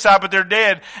on the inside, but they're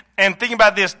dead. And think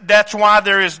about this, that's why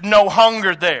there is no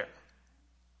hunger there.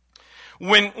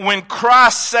 When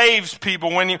Christ saves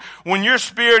people, when your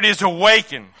spirit is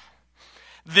awakened,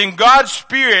 then God's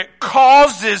Spirit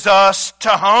causes us to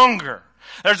hunger.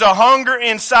 There's a hunger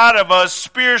inside of us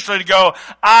spiritually to go,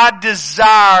 I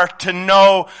desire to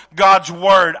know God's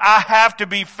Word. I have to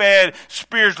be fed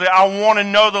spiritually. I want to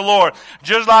know the Lord.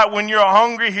 Just like when you're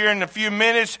hungry here in a few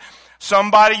minutes,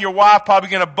 somebody, your wife,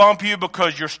 probably going to bump you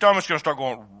because your stomach's going to start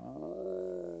going.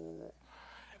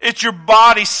 It's your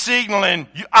body signaling,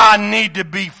 I need to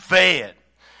be fed.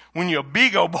 When you're a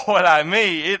big old boy like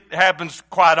me, it happens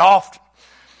quite often.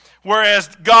 Whereas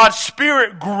God's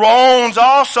Spirit groans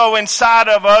also inside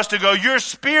of us to go, your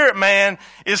spirit man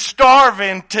is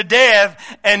starving to death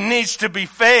and needs to be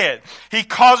fed. He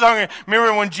calls hunger.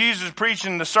 Remember when Jesus was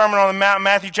preaching the Sermon on the Mount,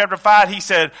 Matthew chapter 5, he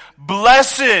said,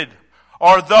 blessed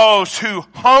are those who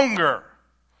hunger.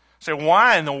 Say,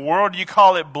 why in the world do you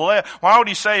call it blessed? Why would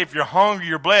he say if you're hungry,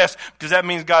 you're blessed? Because that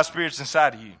means God's Spirit's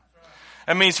inside of you.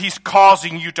 That means He's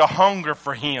causing you to hunger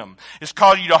for Him. It's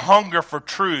causing you to hunger for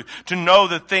truth, to know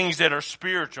the things that are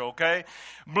spiritual, okay?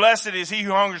 Blessed is he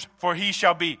who hungers, for he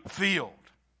shall be filled.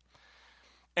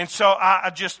 And so I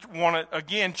just want to,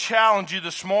 again, challenge you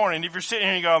this morning. If you're sitting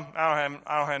here and you go, I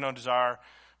don't have no desire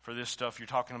for this stuff you're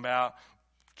talking about,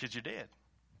 because you're dead.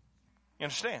 You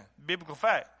understand? Biblical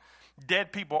fact.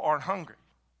 Dead people aren't hungry.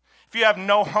 If you have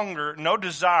no hunger, no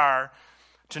desire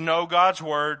to know God's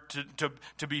Word,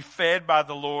 to be fed by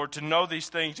the Lord, to know these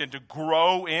things and to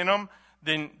grow in them,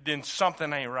 then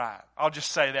something ain't right. I'll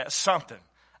just say that. Something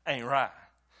ain't right.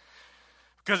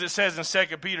 Because it says in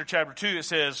 2 Peter chapter 2, it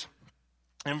says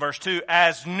in verse 2,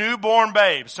 as newborn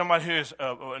babes, somebody who is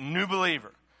a new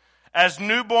believer, as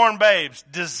newborn babes,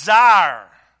 desire,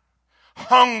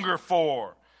 hunger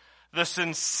for the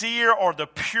sincere or the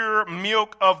pure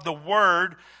milk of the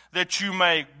Word that you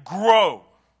may grow.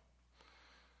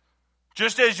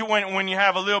 Just as when you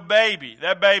have a little baby,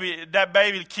 that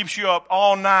baby keeps you up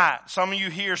all night. Some of you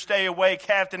here stay awake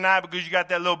half the night because you got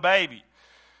that little baby.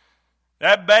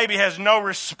 That baby has no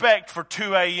respect for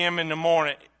 2 a.m. in the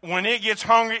morning. When it gets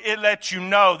hungry, it lets you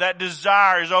know that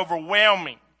desire is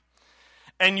overwhelming.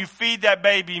 And you feed that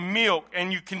baby milk,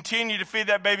 and you continue to feed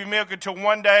that baby milk until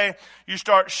one day you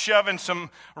start shoving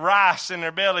some rice in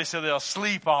their belly so they'll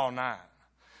sleep all night.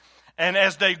 And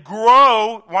as they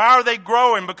grow, why are they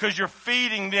growing? Because you're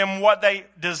feeding them what they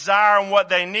desire and what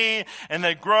they need. And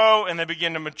they grow and they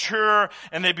begin to mature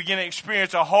and they begin to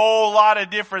experience a whole lot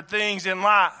of different things in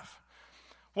life.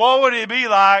 What would it be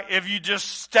like if you just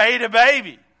stayed a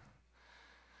baby?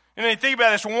 And then think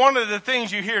about this. One of the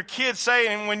things you hear kids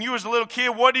saying when you was a little kid,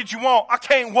 what did you want? I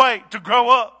can't wait to grow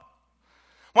up.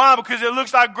 Why? Because it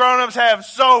looks like grown-ups have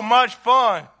so much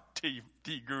fun till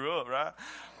you grew up, right?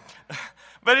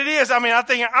 But it is. I mean, I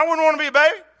think I wouldn't want to be a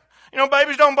baby. You know,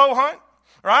 babies don't bow hunt,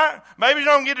 right? Babies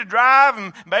don't get to drive,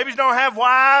 and babies don't have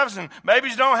wives, and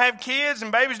babies don't have kids,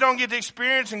 and babies don't get to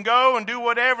experience and go and do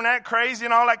whatever and act crazy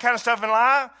and all that kind of stuff in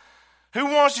life. Who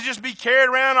wants to just be carried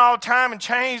around all the time and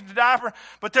change the diaper?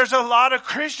 But there's a lot of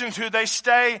Christians who they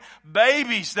stay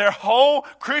babies their whole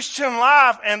Christian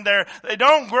life, and they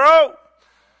don't grow.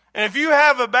 And if you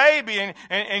have a baby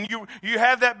and you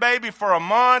have that baby for a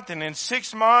month and then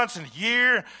 6 months and a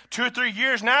year, 2 or 3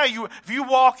 years, now if you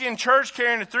walk in church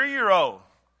carrying a 3-year-old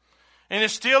and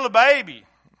it's still a baby,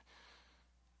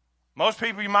 most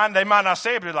people they might not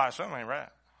say it, but they're like, something ain't right.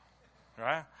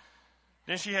 Right?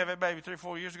 Didn't she have that baby 3 or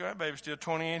 4 years ago? That baby's still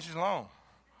 20 inches long.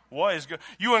 What is good?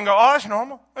 You wouldn't go, oh, that's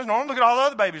normal. That's normal. Look at all the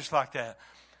other babies like that.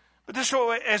 But this,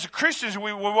 as Christians,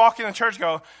 we walk in the church and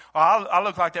go, oh, I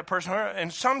look like that person.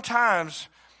 And sometimes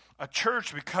a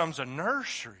church becomes a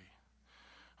nursery.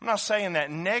 I'm not saying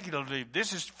that negatively.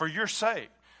 This is for your sake.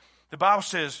 The Bible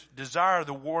says, desire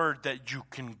the Word that you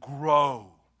can grow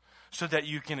so that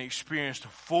you can experience the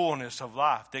fullness of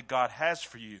life that God has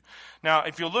for you. Now,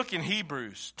 if you look in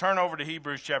Hebrews, turn over to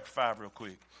Hebrews chapter 5 real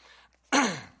quick.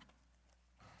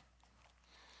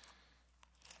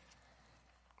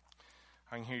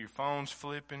 I can hear your phones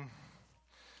flipping.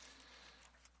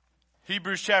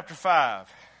 Hebrews chapter 5.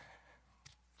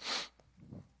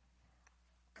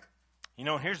 You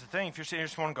know, here's the thing. If you're sitting here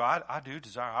just want to go, I do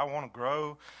desire. I want to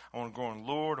grow. I want to grow in the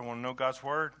Lord. I want to know God's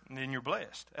Word. And then you're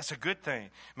blessed. That's a good thing.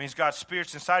 It means God's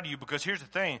Spirit's inside of you, because here's the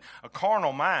thing. A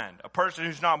carnal mind, a person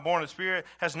who's not born of the Spirit,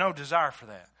 has no desire for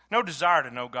that. No desire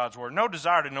to know God's Word. No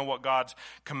desire to know what God's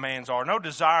commands are. No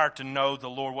desire to know the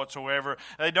Lord whatsoever.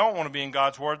 They don't want to be in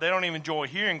God's Word. They don't even enjoy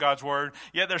hearing God's Word.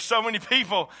 Yet there's so many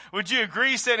people, would you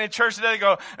agree, sitting in church today, they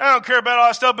go, I don't care about all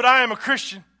that stuff, but I am a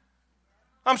Christian.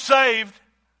 I'm saved.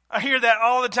 I hear that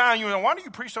all the time. You know, why do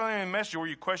you preach something in a message where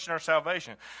you question our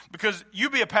salvation? Because you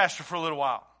be a pastor for a little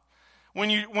while. When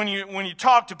you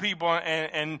talk to people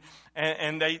and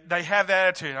they have that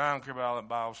attitude, I don't care about all that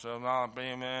Bible stuff.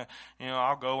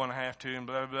 I'll go when I have to and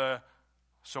blah blah.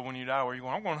 So when you die, where you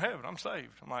going? I'm going to heaven. I'm saved.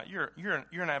 I'm like, you're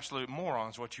an absolute moron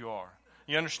is what you are.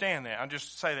 You understand that? I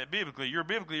just say that biblically. You're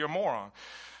a moron.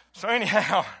 So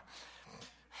anyhow,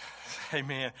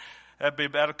 amen.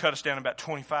 That'll cut us down to about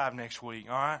 25 next week.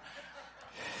 All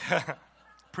right.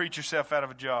 Preach yourself out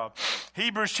of a job.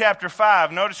 Hebrews chapter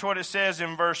 5. Notice what it says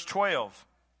in verse 12.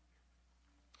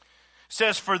 It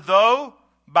says, for though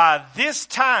by this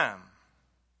time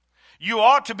you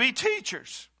ought to be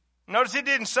teachers. Notice it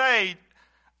didn't say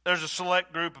there's a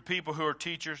select group of people who are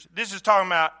teachers. This is talking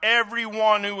about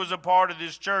everyone who was a part of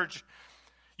this church.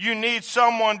 You need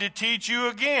someone to teach you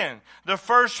again the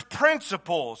first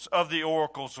principles of the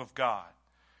oracles of God.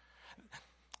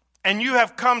 And you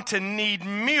have come to need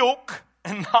milk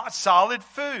and not solid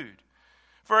food.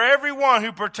 For everyone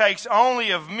who partakes only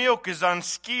of milk is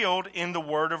unskilled in the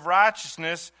word of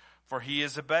righteousness, for he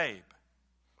is a babe.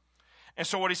 And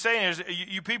so what he's saying is,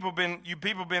 you people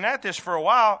been at this for a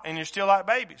while, and you're still like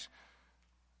babies.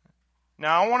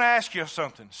 Now, I want to ask you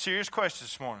something. Serious question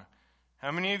this morning.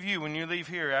 How many of you, when you leave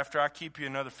here, after I keep you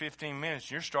another 15 minutes,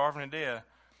 you're starving to death,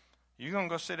 you're going to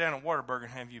go sit down at Whataburger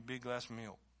and have you a big glass of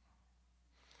milk?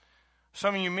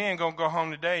 Some of you men going to go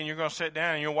home today, and you're going to sit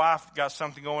down, and your wife got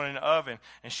something going in the oven,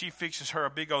 and she fixes her a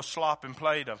big old slopping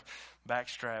plate of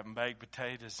backstrap and baked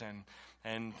potatoes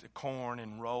and corn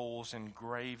and rolls and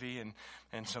gravy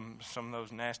and some of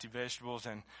those nasty vegetables,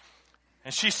 and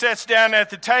she sits down at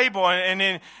the table, and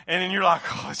then you're like,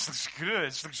 oh, this looks good,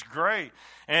 this looks great,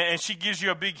 and she gives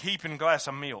you a big heaping glass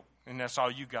of milk, and that's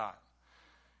all you got.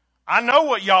 I know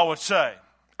what y'all would say.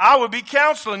 I would be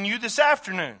counseling you this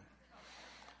afternoon.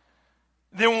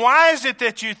 Then why is it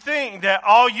that you think that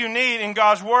all you need in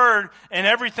God's Word and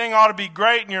everything ought to be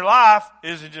great in your life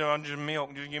is just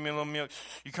milk? Just give me a little milk.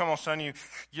 You come on Sunday, you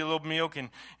get a little milk, and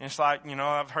it's like,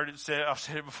 I've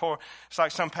said it before. It's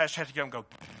like some pastor has to go and go,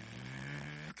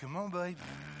 come on, babe.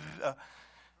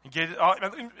 And get it,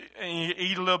 and you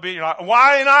eat a little bit. You're like,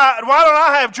 why don't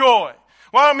I have joy?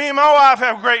 Why don't me and my wife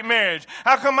have a great marriage?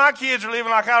 How come my kids are living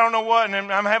like I don't know what,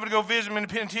 and I'm having to go visit them in the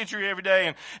penitentiary every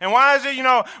day? And why is it,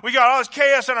 we got all this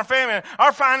chaos in our family, and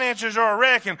our finances are a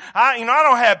wreck, and I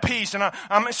don't have peace, and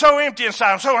I'm so empty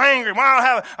inside, I'm so angry.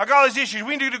 I got all these issues.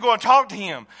 We need to go and talk to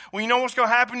him. Well, you know what's going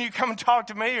to happen? You come and talk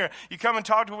to me, or you come and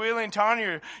talk to Willie and Tanya,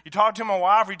 or you talk to my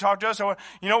wife, or you talk to us. So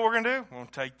you know what we're going to do? We're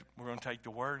going to take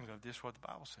the Word and go, this is what the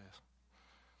Bible says.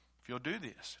 If you'll do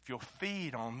this, if you'll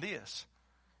feed on this,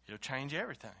 it'll change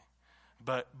everything,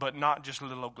 but not just a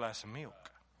little old glass of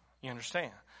milk. You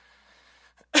understand?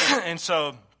 And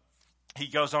so he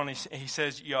goes on. He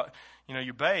says, you're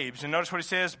babes. And notice what he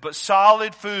says. But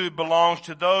solid food belongs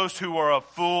to those who are of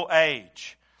full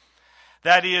age.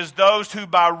 That is, those who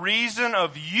by reason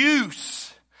of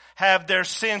use have their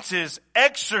senses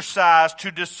exercised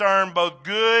to discern both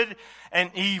good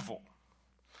and evil.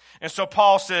 And so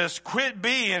Paul says, quit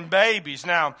being babies.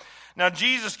 Now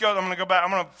Jesus goes, I'm going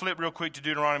to flip real quick to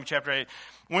Deuteronomy chapter 8.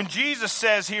 When Jesus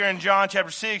says here in John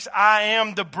chapter 6, I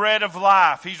am the bread of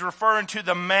life, he's referring to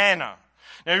the manna.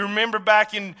 Now you remember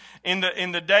back in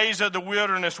the days of the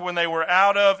wilderness when they were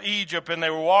out of Egypt and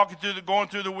they were going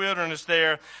through the wilderness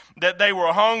there, that they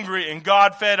were hungry and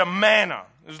God fed them manna.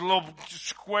 It was a little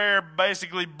square,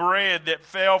 basically, bread that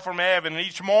fell from heaven. And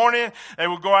each morning, they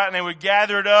would go out and they would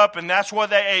gather it up, and that's what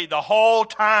they ate the whole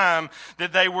time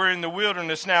that they were in the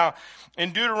wilderness. Now,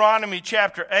 in Deuteronomy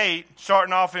chapter 8,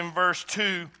 starting off in verse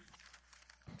 2,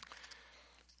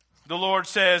 the Lord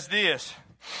says this,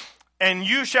 and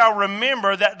you shall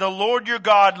remember that the Lord your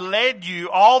God led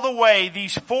you all the way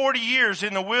these 40 years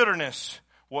in the wilderness.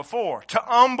 What for? To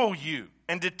humble you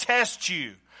and to test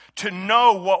you, to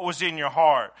know what was in your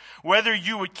heart, whether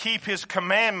you would keep his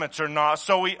commandments or not.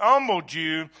 So he humbled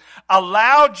you,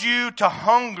 allowed you to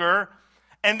hunger,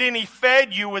 and then he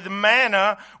fed you with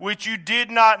manna, which you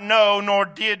did not know, nor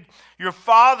did your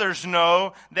fathers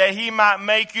know, that he might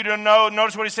make you to know.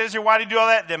 Notice what he says here. Why did he do all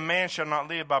that? That man shall not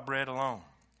live by bread alone.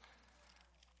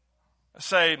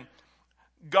 Say,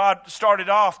 God started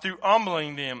off through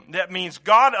humbling them. That means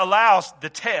God allows the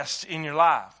tests in your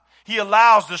life. He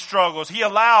allows the struggles. He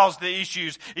allows the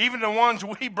issues. Even the ones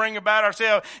we bring about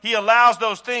ourselves. He allows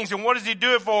those things. And what does he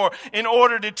do it for? In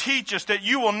order to teach us that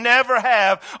you will never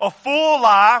have a full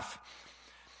life,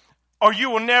 or you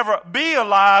will never be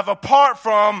alive apart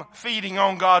from feeding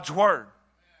on God's Word.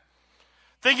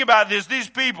 Think about this. These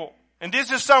people, and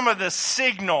this is some of the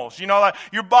signals. Like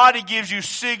your body gives you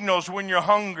signals when you're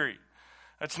hungry.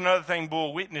 That's another thing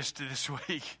Bull witnessed to this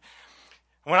week.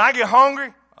 When I get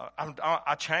hungry,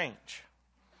 I change.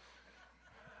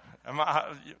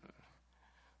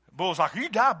 Bull's like, are you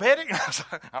diabetic? I was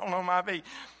like, I don't know, might be.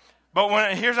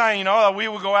 But here's how we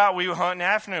would go out, we would hunt in the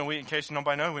afternoon. In case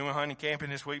nobody knows, we went hunting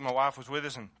camping this week. My wife was with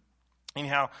us, and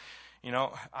anyhow,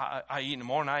 I eat in the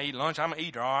morning, I eat lunch. I'm an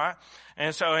eater, all right?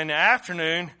 And so in the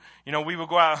afternoon, we would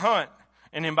go out and hunt.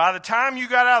 And then by the time you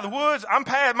got out of the woods,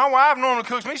 my wife normally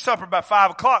cooks me supper about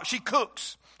 5 o'clock. She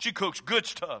cooks good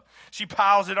stuff. She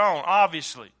piles it on,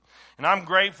 obviously. And I'm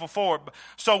grateful for it.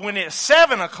 So when it's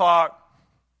 7 o'clock,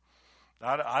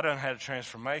 I done had a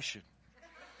transformation.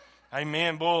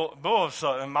 Amen.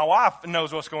 And my wife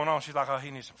knows what's going on. She's like, oh,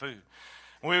 he needs some food.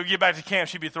 When we would get back to camp,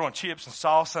 she'd be throwing chips and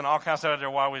salsa and all kinds of stuff out there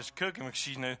while we was cooking because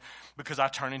she knew, because I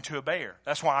turn into a bear.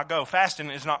 That's why I go. Fasting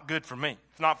is not good for me.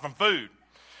 It's not from food.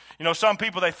 You know, some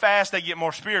people, they fast, they get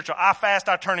more spiritual. I fast,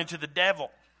 I turn into the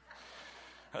devil.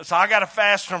 So I got to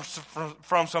fast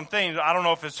from some things. I don't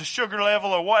know if it's the sugar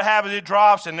level or what happens. It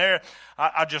drops, and there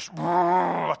I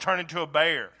turn into a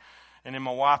bear. And then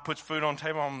my wife puts food on the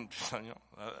table.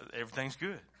 Everything's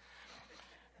good.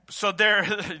 So there,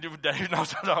 Dave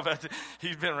knows what I'm talking about.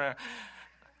 He's been around.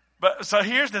 But so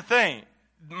here's the thing.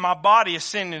 My body is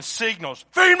sending signals.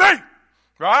 Feed me!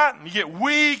 Right? You get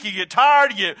weak, you get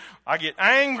tired, I get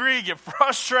angry, you get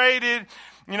frustrated,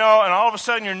 you know, and all of a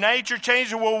sudden your nature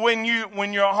changes. Well, when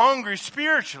you're hungry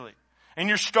spiritually and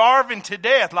you're starving to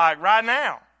death, like right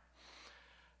now,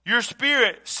 your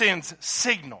spirit sends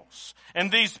signals.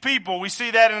 And these people, we see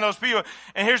that in those people.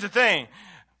 And here's the thing.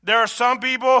 There are some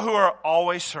people who are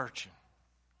always searching.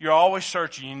 You're always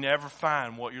searching. You never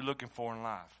find what you're looking for in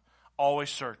life.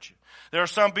 Always searching. There are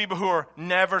some people who are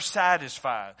never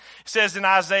satisfied. It says in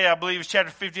Isaiah, I believe it's chapter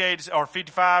 58 or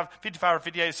 55 or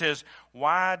 58, it says,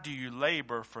 why do you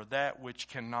labor for that which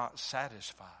cannot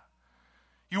satisfy?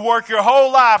 You work your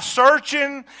whole life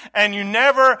searching and you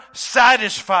never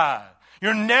satisfied.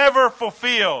 You're never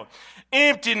fulfilled.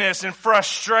 Emptiness and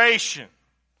frustration.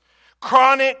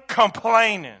 Chronic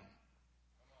complaining.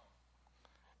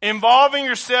 Involving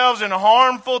yourselves in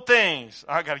harmful things.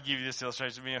 I got to give you this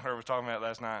illustration me and her were talking about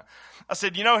last night. I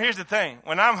said, you know, here's the thing.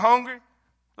 When I'm hungry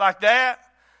like that,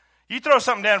 you throw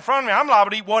something down in front of me, I'm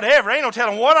liable to eat whatever. Ain't no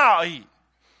telling what I'll eat.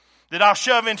 That I'll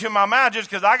shove into my mouth just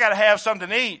because I got to have something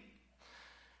to eat.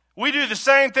 We do the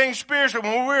same thing spiritually.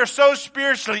 When we're so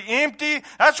spiritually empty,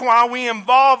 that's why we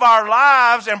involve our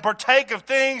lives and partake of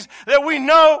things that we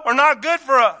know are not good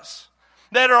for us.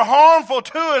 That are harmful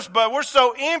to us, but we're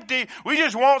so empty, we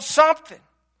just want something.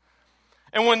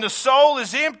 And when the soul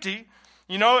is empty,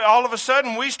 you know, all of a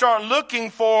sudden we start looking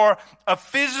for a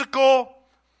physical,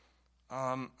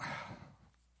 I'm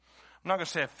not going to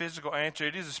say a physical answer.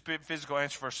 It is a physical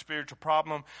answer for a spiritual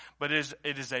problem, but it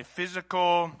is a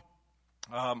physical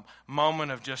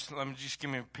moment of just, let me just give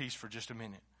me peace for just a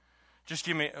minute. Just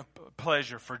give me a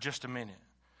pleasure for just a minute.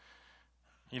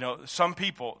 You know, some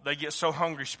people, they get so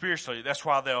hungry spiritually. That's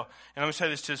why and let me say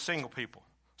this to the single people.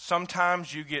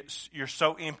 Sometimes you're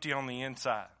so empty on the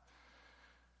inside,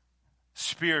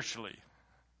 spiritually,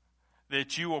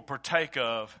 that you will partake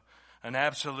of an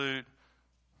absolute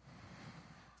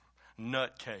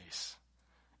nutcase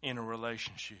in a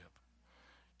relationship.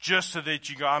 Just so that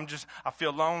you go, I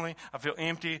feel lonely, I feel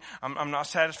empty, I'm not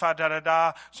satisfied,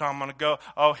 so I'm going to go,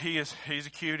 oh, he's a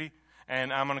cutie.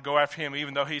 And I'm going to go after him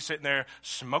even though he's sitting there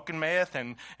smoking meth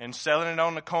and selling it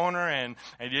on the corner and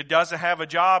he doesn't have a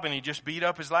job and he just beat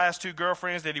up his last 2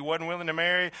 girlfriends that he wasn't willing to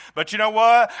marry. But you know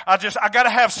what? I got to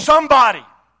have somebody.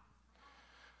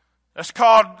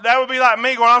 That would be like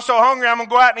me when I'm so hungry I'm going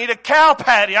to go out and eat a cow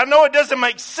patty. I know it doesn't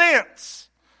make sense.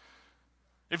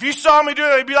 If you saw me do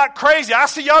that, it'd be like crazy. I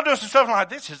see y'all doing some stuff and I'm like,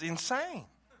 this is insane.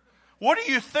 What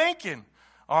are you thinking?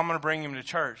 Oh, I'm going to bring him to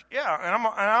church. Yeah, and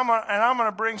I'm going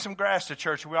to bring some grass to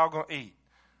church. And we're all going to eat,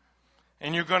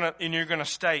 and you're going to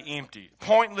stay empty.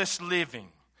 Pointless living.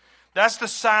 That's the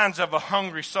signs of a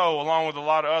hungry soul, along with a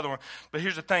lot of other ones. But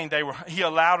here's the thing: He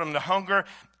allowed them to hunger,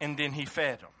 and then He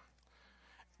fed them.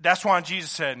 That's why Jesus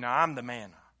said, "Now I'm the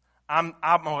manna. I'm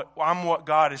what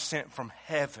God has sent from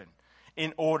heaven."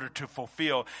 In order to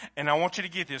fulfill. And I want you to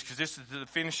get this because this is the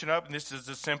finishing up and this is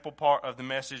the simple part of the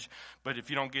message. But if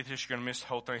you don't get this, you're going to miss the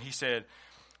whole thing. He said,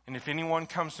 and if anyone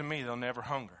comes to me, they'll never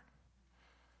hunger.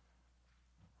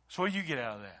 So what do you get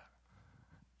out of that?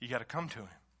 You got to come to Him.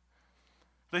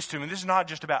 Listen to me. This is not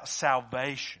just about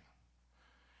salvation.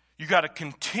 You got to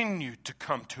continue to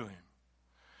come to Him.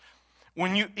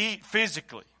 When you eat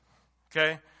physically,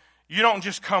 okay, you don't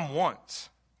just come once.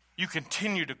 You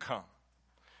continue to come.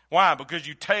 Why? Because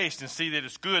you taste and see that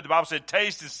it's good. The Bible said,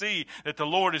 taste and see that the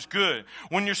Lord is good.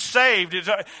 When you're saved,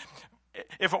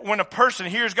 when a person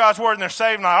hears God's word and they're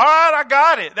saved, like, all right, I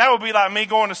got it. That would be like me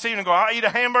going to see and going, I'll eat a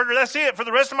hamburger. That's it for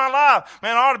the rest of my life.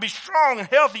 Man, I ought to be strong and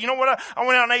healthy. You know what? I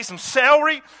went out and ate some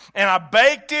celery and I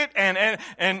baked it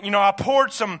and you know, I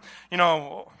poured some, you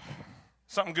know,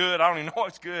 something good. I don't even know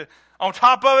what's good on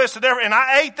top of it. So therefore, and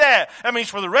I ate that. That means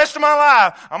for the rest of my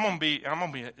life, I'm going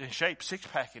to be in shape,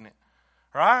 6-packing it.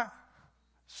 Right?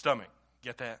 Stomach.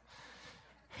 Get that?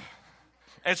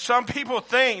 And some people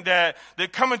think that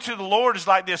coming to the Lord is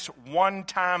like this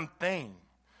one-time thing.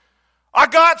 I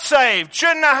got saved.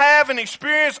 Shouldn't I have and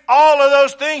experience all of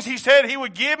those things He said He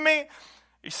would give me?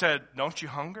 He said, don't you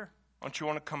hunger? Don't you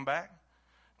want to come back?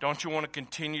 Don't you want to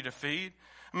continue to feed?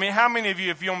 I mean, how many of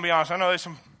you, if you want to be honest, I know there's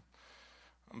some,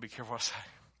 I'm going to be careful what I say,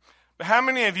 but how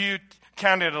many of you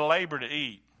count it a labor to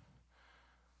eat?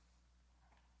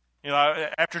 You know,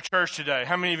 after church today,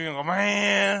 how many of you go,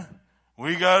 man,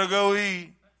 we got to go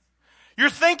eat?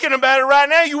 You're thinking about it right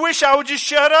now. You wish I would just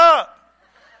shut up.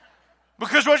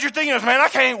 Because what you're thinking is, man, I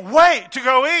can't wait to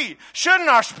go eat. Shouldn't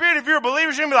our spirit, if you're a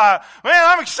believer, shouldn't be like, man,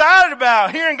 I'm excited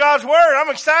about hearing God's word. I'm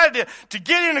excited to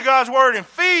get into God's word and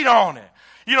feed on it.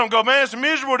 You don't go, man, it's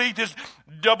miserable to eat this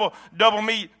double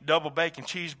meat, double bacon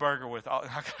cheeseburger with all, I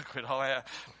gotta quit all that.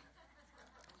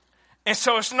 And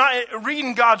so it's not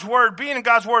reading God's word, being in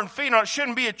God's word and feeding on it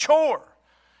shouldn't be a chore.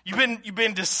 You've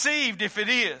been deceived if it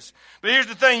is. But here's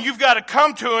the thing, you've got to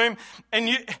come to him and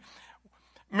you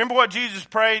remember what Jesus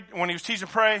prayed when he was teaching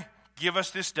to pray? Give us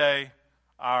this day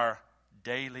our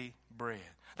daily bread.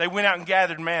 They went out and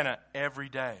gathered manna every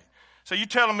day. So you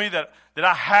telling me that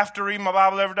I have to read my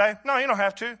Bible every day? No, you don't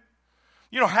have to.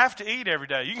 You don't have to eat every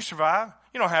day. You can survive.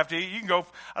 You don't have to eat.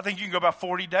 I think you can go about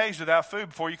 40 days without food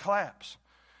before you collapse.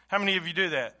 How many of you do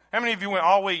that? How many of you went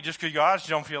all week just because you go, I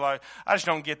just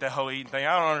don't get that whole eating thing.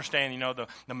 I don't understand,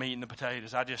 the meat and the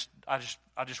potatoes.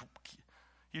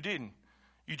 You didn't.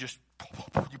 You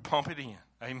pump it in.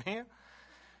 Amen?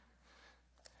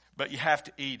 But you have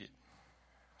to eat it.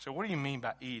 So what do you mean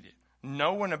by eat it?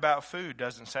 Knowing about food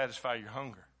doesn't satisfy your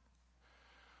hunger.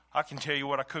 I can tell you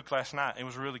what I cooked last night. It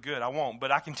was really good. I won't.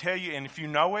 But I can tell you, and if you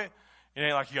know it, it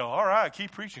ain't like you go, all right,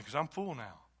 keep preaching because I'm full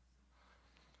now.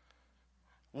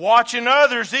 Watching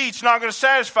others eat's not going to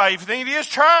satisfy you. If you think it is,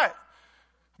 try it.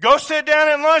 Go sit down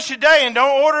at lunch today and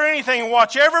don't order anything and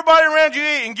watch everybody around you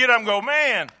eat and get up and go,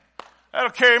 man,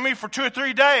 that'll carry me for 2 or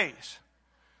 3 days.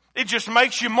 It just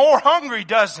makes you more hungry,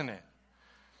 doesn't it?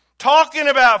 Talking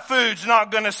about food's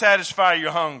not going to satisfy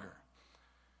your hunger.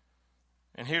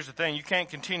 And here's the thing, you can't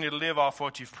continue to live off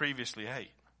what you've previously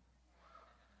ate.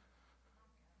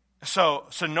 So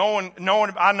knowing,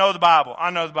 I know the Bible.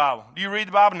 Do you read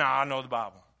the Bible? No, I know the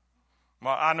Bible.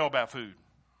 Well, I know about food.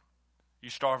 You're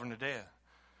starving to death.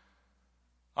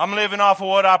 I'm living off of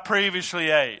what I previously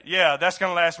ate. Yeah, that's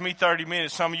going to last me 30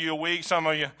 minutes. Some of you a week, some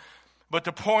of you. But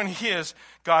the point is,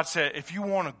 God said, if you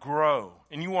want to grow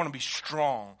and you want to be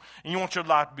strong and you want your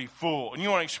life to be full and you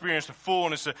want to experience the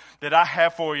fullness that I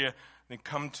have for you, then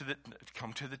come to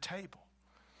the table.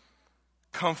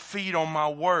 Come feed on my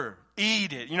word.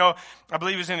 Eat it. I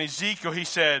believe it's in Ezekiel. He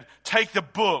said, take the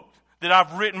book that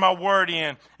I've written my word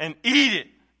in and eat it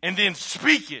and then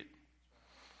speak it.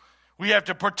 We have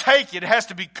to partake it. It has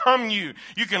to become you.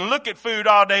 You can look at food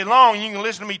all day long. You can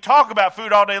listen to me talk about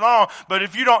food all day long. But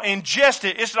if you don't ingest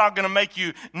it, it's not going to make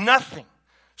you nothing.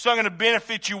 It's not going to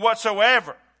benefit you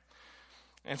whatsoever.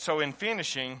 And so in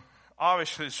finishing,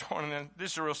 obviously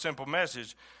this is a real simple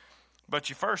message. But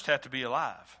you first have to be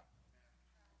alive.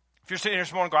 If you're sitting here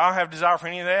this morning and go, I don't have a desire for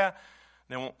any of that,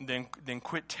 then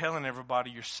quit telling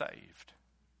everybody you're saved.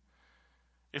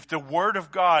 If the Word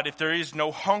of God, if there is no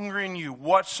hunger in you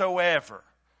whatsoever,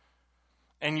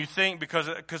 and you think, because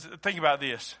think about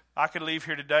this, I could leave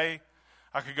here today,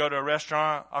 I could go to a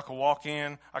restaurant, I could walk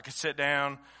in, I could sit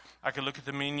down, I could look at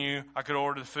the menu, I could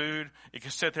order the food, it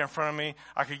could sit there in front of me,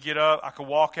 I could get up, I could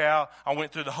walk out, I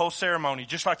went through the whole ceremony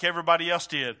just like everybody else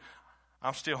did.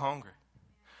 I'm still hungry.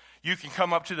 You can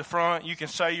come up to the front, you can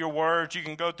say your words, you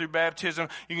can go through baptism,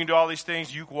 you can do all these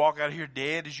things, you can walk out of here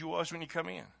dead as you was when you come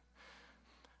in.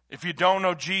 If you don't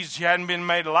know Jesus, you hadn't been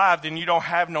made alive, then you don't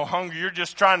have no hunger. You're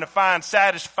just trying to find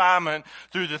satisfaction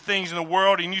through the things in the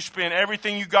world, and you spend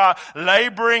everything you got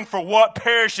laboring for what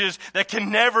perishes that can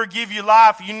never give you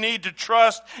life. You need to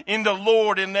trust in the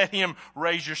Lord and let Him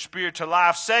raise your spirit to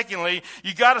life. Secondly,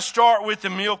 you got to start with the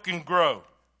milk and grow.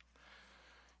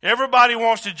 Everybody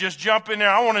wants to just jump in there.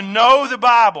 I want to know the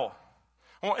Bible.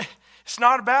 It's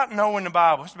not about knowing the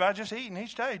Bible. It's about just eating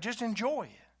each day. Just enjoy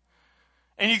it.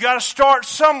 And you got to start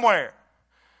somewhere.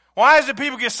 Why is it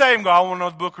people get saved and go, I want to know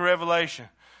the book of Revelation?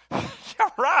 Yeah,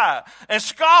 right. And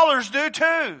scholars do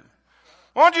too.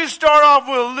 Why don't you start off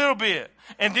with a little bit?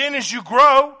 And then as you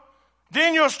grow,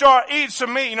 then you'll start eating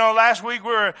some meat. Last week we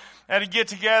were at a get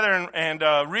together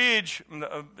and Ridge,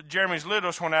 Jeremy's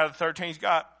littlest one out of the 13 he's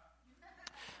got,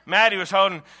 Maddie was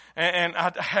holding, and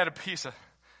I had a piece of,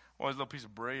 a little piece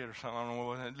of bread or something, I don't know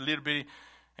what it was, a little bitty,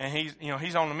 and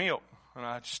he's on the milk. And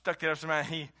I just stuck that up to him, and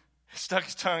he stuck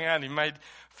his tongue out, and he made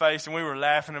a face, and we were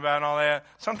laughing about it and all that.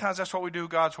 Sometimes that's what we do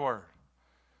with God's Word.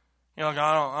 I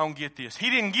don't get this. He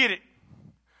didn't get it.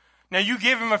 Now, you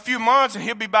give him a few months, and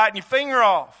he'll be biting your finger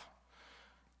off.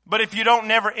 But if you don't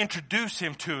never introduce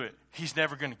him to it, he's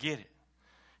never going to get it.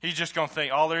 He's just going to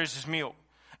think, all there is milk.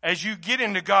 As you get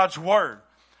into God's Word,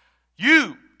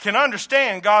 you can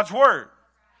understand God's Word.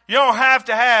 You don't have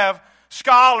to have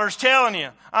scholars telling you,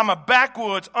 I'm a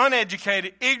backwoods,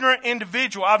 uneducated, ignorant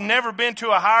individual. I've never been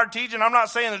to a higher teaching. I'm not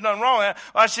saying there's nothing wrong with that.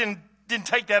 I didn't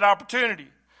take that opportunity.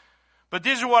 But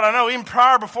this is what I know, even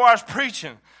prior, before I was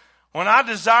preaching. When I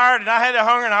desired and I had that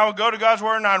hunger and I would go to God's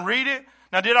Word and I'd read it.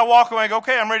 Now, did I walk away and go,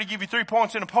 okay, I'm ready to give you 3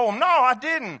 points in a poem? No, I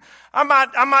didn't. I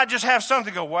might just have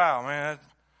something go, wow, man,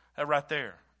 that right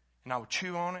there. And I would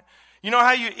chew on it. You know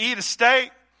how you eat a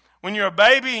steak? When you're a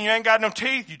baby and you ain't got no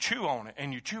teeth, you chew on it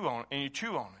and you chew on it and you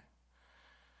chew on it.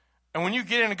 And when you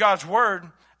get into God's Word,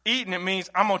 eating it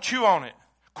means I'm going to chew on it.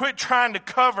 Quit trying to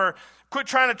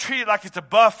treat it like it's a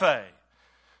buffet.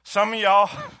 Some of y'all,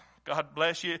 God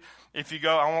bless you, if you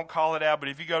go, I won't call it out, but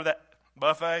if you go to that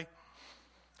buffet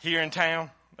here in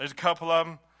town, there's a couple of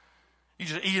them, you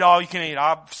just eat all you can eat.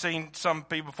 I've seen some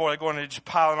people before, they go in and just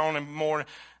piling on and more.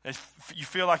 You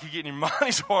feel like you're getting your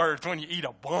money's worth when you eat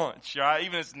a bunch, right?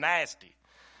 Even if it's nasty.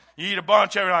 You eat a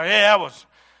bunch every night. Yeah,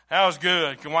 that was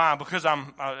good. Why? Because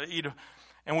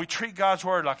and we treat God's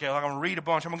Word like that. Like I'm going to read a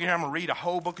bunch. I'm going to read a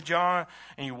whole book of John.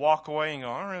 And you walk away and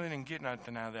go, I really didn't get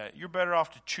nothing out of that. You're better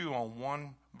off to chew on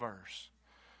one verse.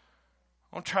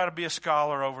 Don't try to be a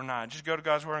scholar overnight. Just go to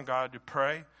God's Word and God to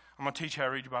pray. I'm going to teach you how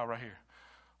to read your Bible right here.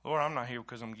 Lord, I'm not here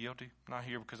because I'm guilty. I'm not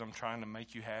here because I'm trying to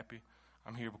make you happy.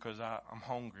 I'm here because I'm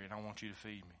hungry and I want you to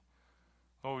feed me.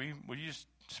 Lord, will you just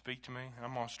speak to me?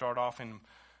 I'm going to start off I'm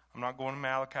not going to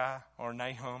Malachi or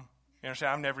Nahum. You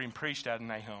understand? I've never even preached out of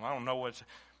Nahum. I don't know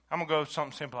I'm going to go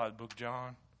something simple like the book of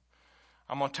John.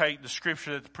 I'm going to take the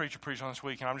scripture that the preacher preached on this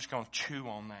week and I'm just going to chew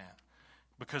on that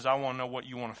because I want to know what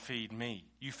you want to feed me.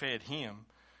 You fed him.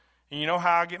 And you know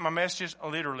how I get my messages?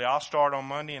 Literally, I'll start on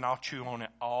Monday and I'll chew on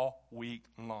it all week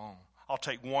long. I'll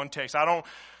take one text. I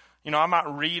might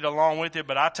read along with it,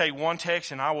 but I take one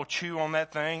text and I will chew on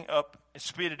that thing up,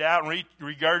 spit it out and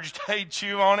regurgitate,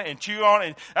 chew on it and chew on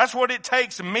it. That's what it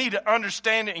takes for me to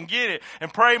understand it and get it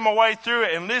and pray my way through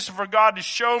it and listen for God to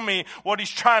show me what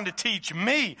he's trying to teach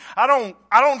me. I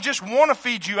don't just want to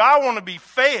feed you. I want to be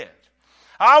fed.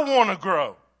 I want to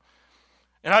grow.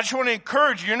 And I just want to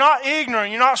encourage you. You're not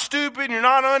ignorant. You're not stupid. You're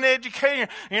not uneducated.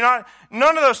 You're not,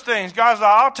 none of those things. God's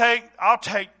like, I'll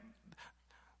take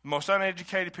the most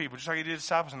uneducated people, just like he did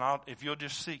disciples, and if you'll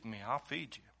just seek me, I'll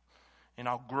feed you. And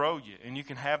I'll grow you. And you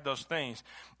can have those things.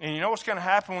 And you know what's going to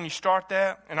happen when you start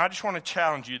that? And I just want to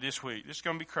challenge you this week. This is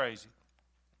going to be crazy.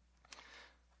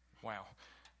 Wow.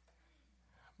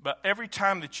 But every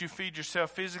time that you feed yourself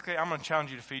physically, I'm going to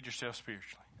challenge you to feed yourself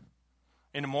spiritually.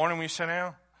 In the morning when you sit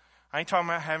down, I ain't talking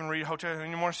about having to read a hotel.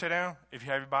 In the morning, sit down. If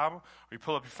you have your Bible, or you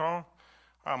pull up your phone.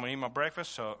 All right, I'm gonna eat my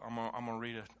breakfast, so I'm gonna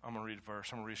read a verse.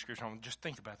 I'm gonna read a scripture. I'm gonna just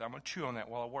think about that. I'm gonna chew on that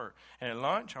while I work. And at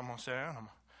lunch, I'm gonna sit down.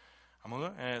 I'm gonna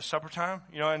look. And at supper time,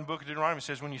 in the book of Deuteronomy, it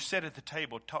says when you sit at the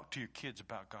table, talk to your kids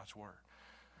about God's Word.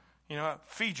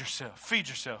 Feed yourself, feed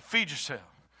yourself, feed yourself.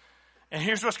 And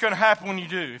here's what's gonna happen when you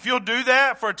do. If you'll do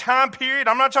that for a time period,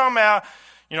 I'm not talking about,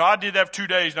 I did that for 2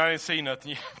 days and I didn't see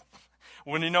nothing.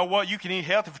 When you know what? You can eat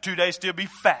healthy for 2 days, still be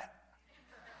fat.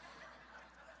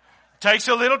 Takes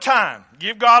a little time.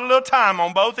 Give God a little time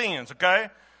on both ends, okay?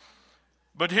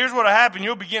 But here's what'll happen.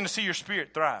 You'll begin to see your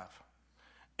spirit thrive.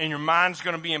 And your mind's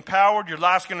going to be empowered. Your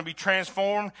life's going to be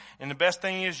transformed. And the best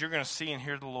thing is you're going to see and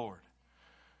hear the Lord.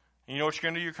 And you know what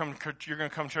you're going to do? You're going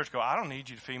to come to church and go, I don't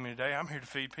need you to feed me today. I'm here to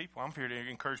feed people. I'm here to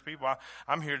encourage people.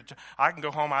 I'm here to, I can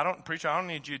go home. I don't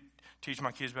need you to teach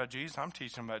my kids about Jesus. I'm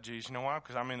teaching them about Jesus. You know why?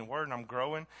 Because I'm in the Word and I'm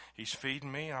growing. He's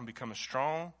feeding me and I'm becoming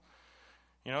strong.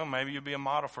 Maybe you'll be a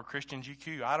model for Christian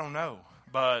GQ. I don't know.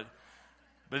 But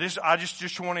this, I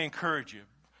just want to encourage you.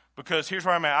 Because here's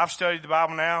where I'm at. I've studied the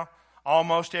Bible now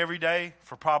almost every day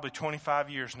for probably 25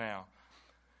 years now.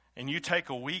 And you take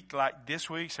a week like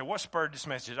this week. So what spurred this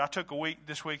message? I took a week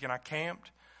this week and I camped.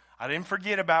 I didn't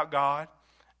forget about God.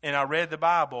 And I read the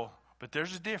Bible. But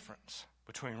there's a difference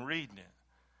between reading it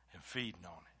and feeding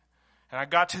on it. And I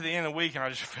got to the end of the week and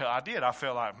I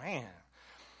felt like, man,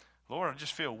 Lord, I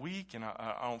just feel weak and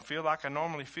I don't feel like I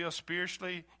normally feel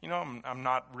spiritually. I'm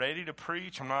not ready to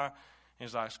preach.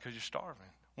 He's like, it's because you're starving.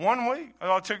 1 week,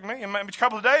 all it took me, and maybe a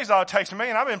couple of days, all it takes me,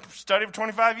 and I've been studying for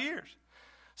 25 years.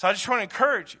 So I just want to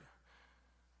encourage you.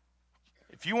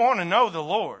 If you want to know the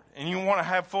Lord and you want to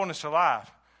have fullness of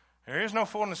life, there is no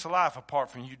fullness of life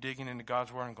apart from you digging into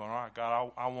God's Word and going, all right,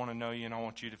 God, I want to know you and I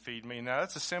want you to feed me. Now,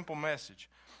 that's a simple message.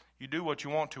 You do what you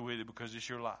want to with it because it's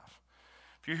your life.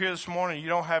 If you're here this morning and you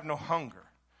don't have no hunger,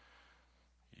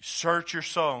 you search your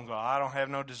soul and go, I don't have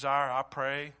no desire. I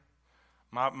pray.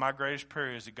 My greatest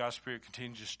prayer is that God's Spirit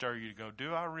continues to stir you to go,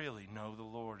 do I really know the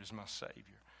Lord as my Savior?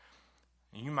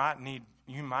 And you might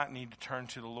need to turn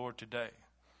to the Lord today.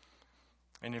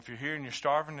 And if you're here and you're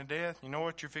starving to death, you know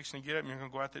what? You're fixing to get up and you're going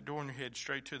to go out that door and you're headed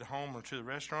straight to the home or to the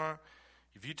restaurant.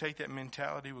 If you take that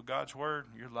mentality with God's word,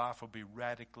 your life will be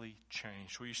radically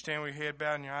changed. Will you stand with your head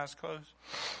bowed and your eyes closed?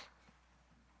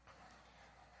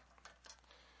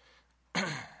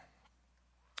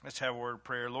 Let's have a word of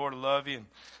prayer. Lord, I love you. And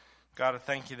God, I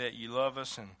thank you that you love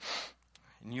us and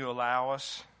you allow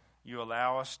us. You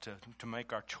allow us to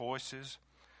make our choices.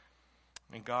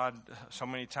 And God, so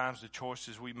many times the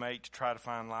choices we make to try to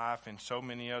find life and so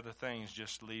many other things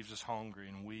just leaves us hungry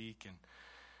and weak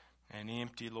and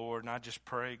empty, Lord. And I just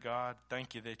pray, God,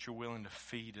 thank you that you're willing to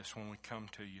feed us when we come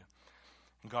to you.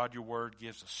 And God, your word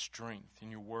gives us strength and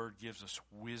your word gives us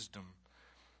wisdom.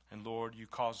 And Lord, you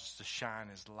cause us to shine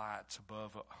as lights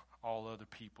above all other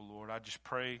people, Lord. I just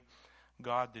pray,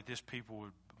 God, that this people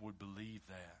would believe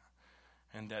that.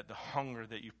 And that the hunger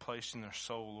that you've placed in their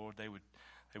soul, Lord, they would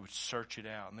search it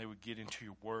out and they would get into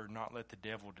your word, not let the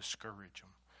devil discourage them.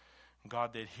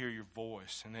 God, they'd hear your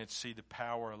voice and they'd see the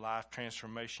power of life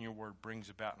transformation your word brings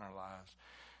about in our lives.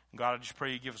 God, I just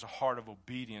pray you give us a heart of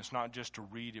obedience, not just to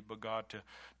read it, but God,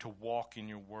 to walk in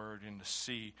your word and to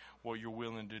see what you're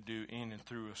willing to do in and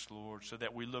through us, Lord, so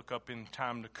that we look up in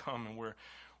time to come and we're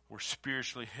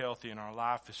spiritually healthy and our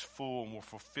life is full and we're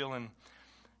fulfilling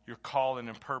your calling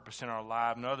and purpose in our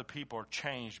life, and other people are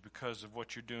changed because of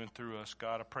what you're doing through us.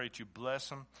 God, I pray that you bless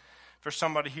them. For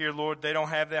somebody here, Lord, they don't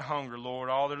have that hunger,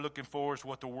 Lord. All they're looking for is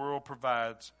what the world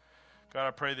provides. God,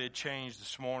 I pray they'd change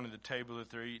this morning the table that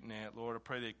they're eating at. Lord, I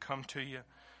pray they'd come to you,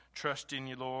 trust in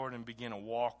you, Lord, and begin to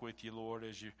walk with you, Lord,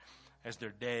 as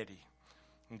their daddy.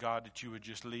 And God, that you would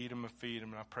just lead them and feed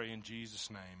them. And I pray in Jesus'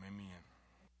 name, amen.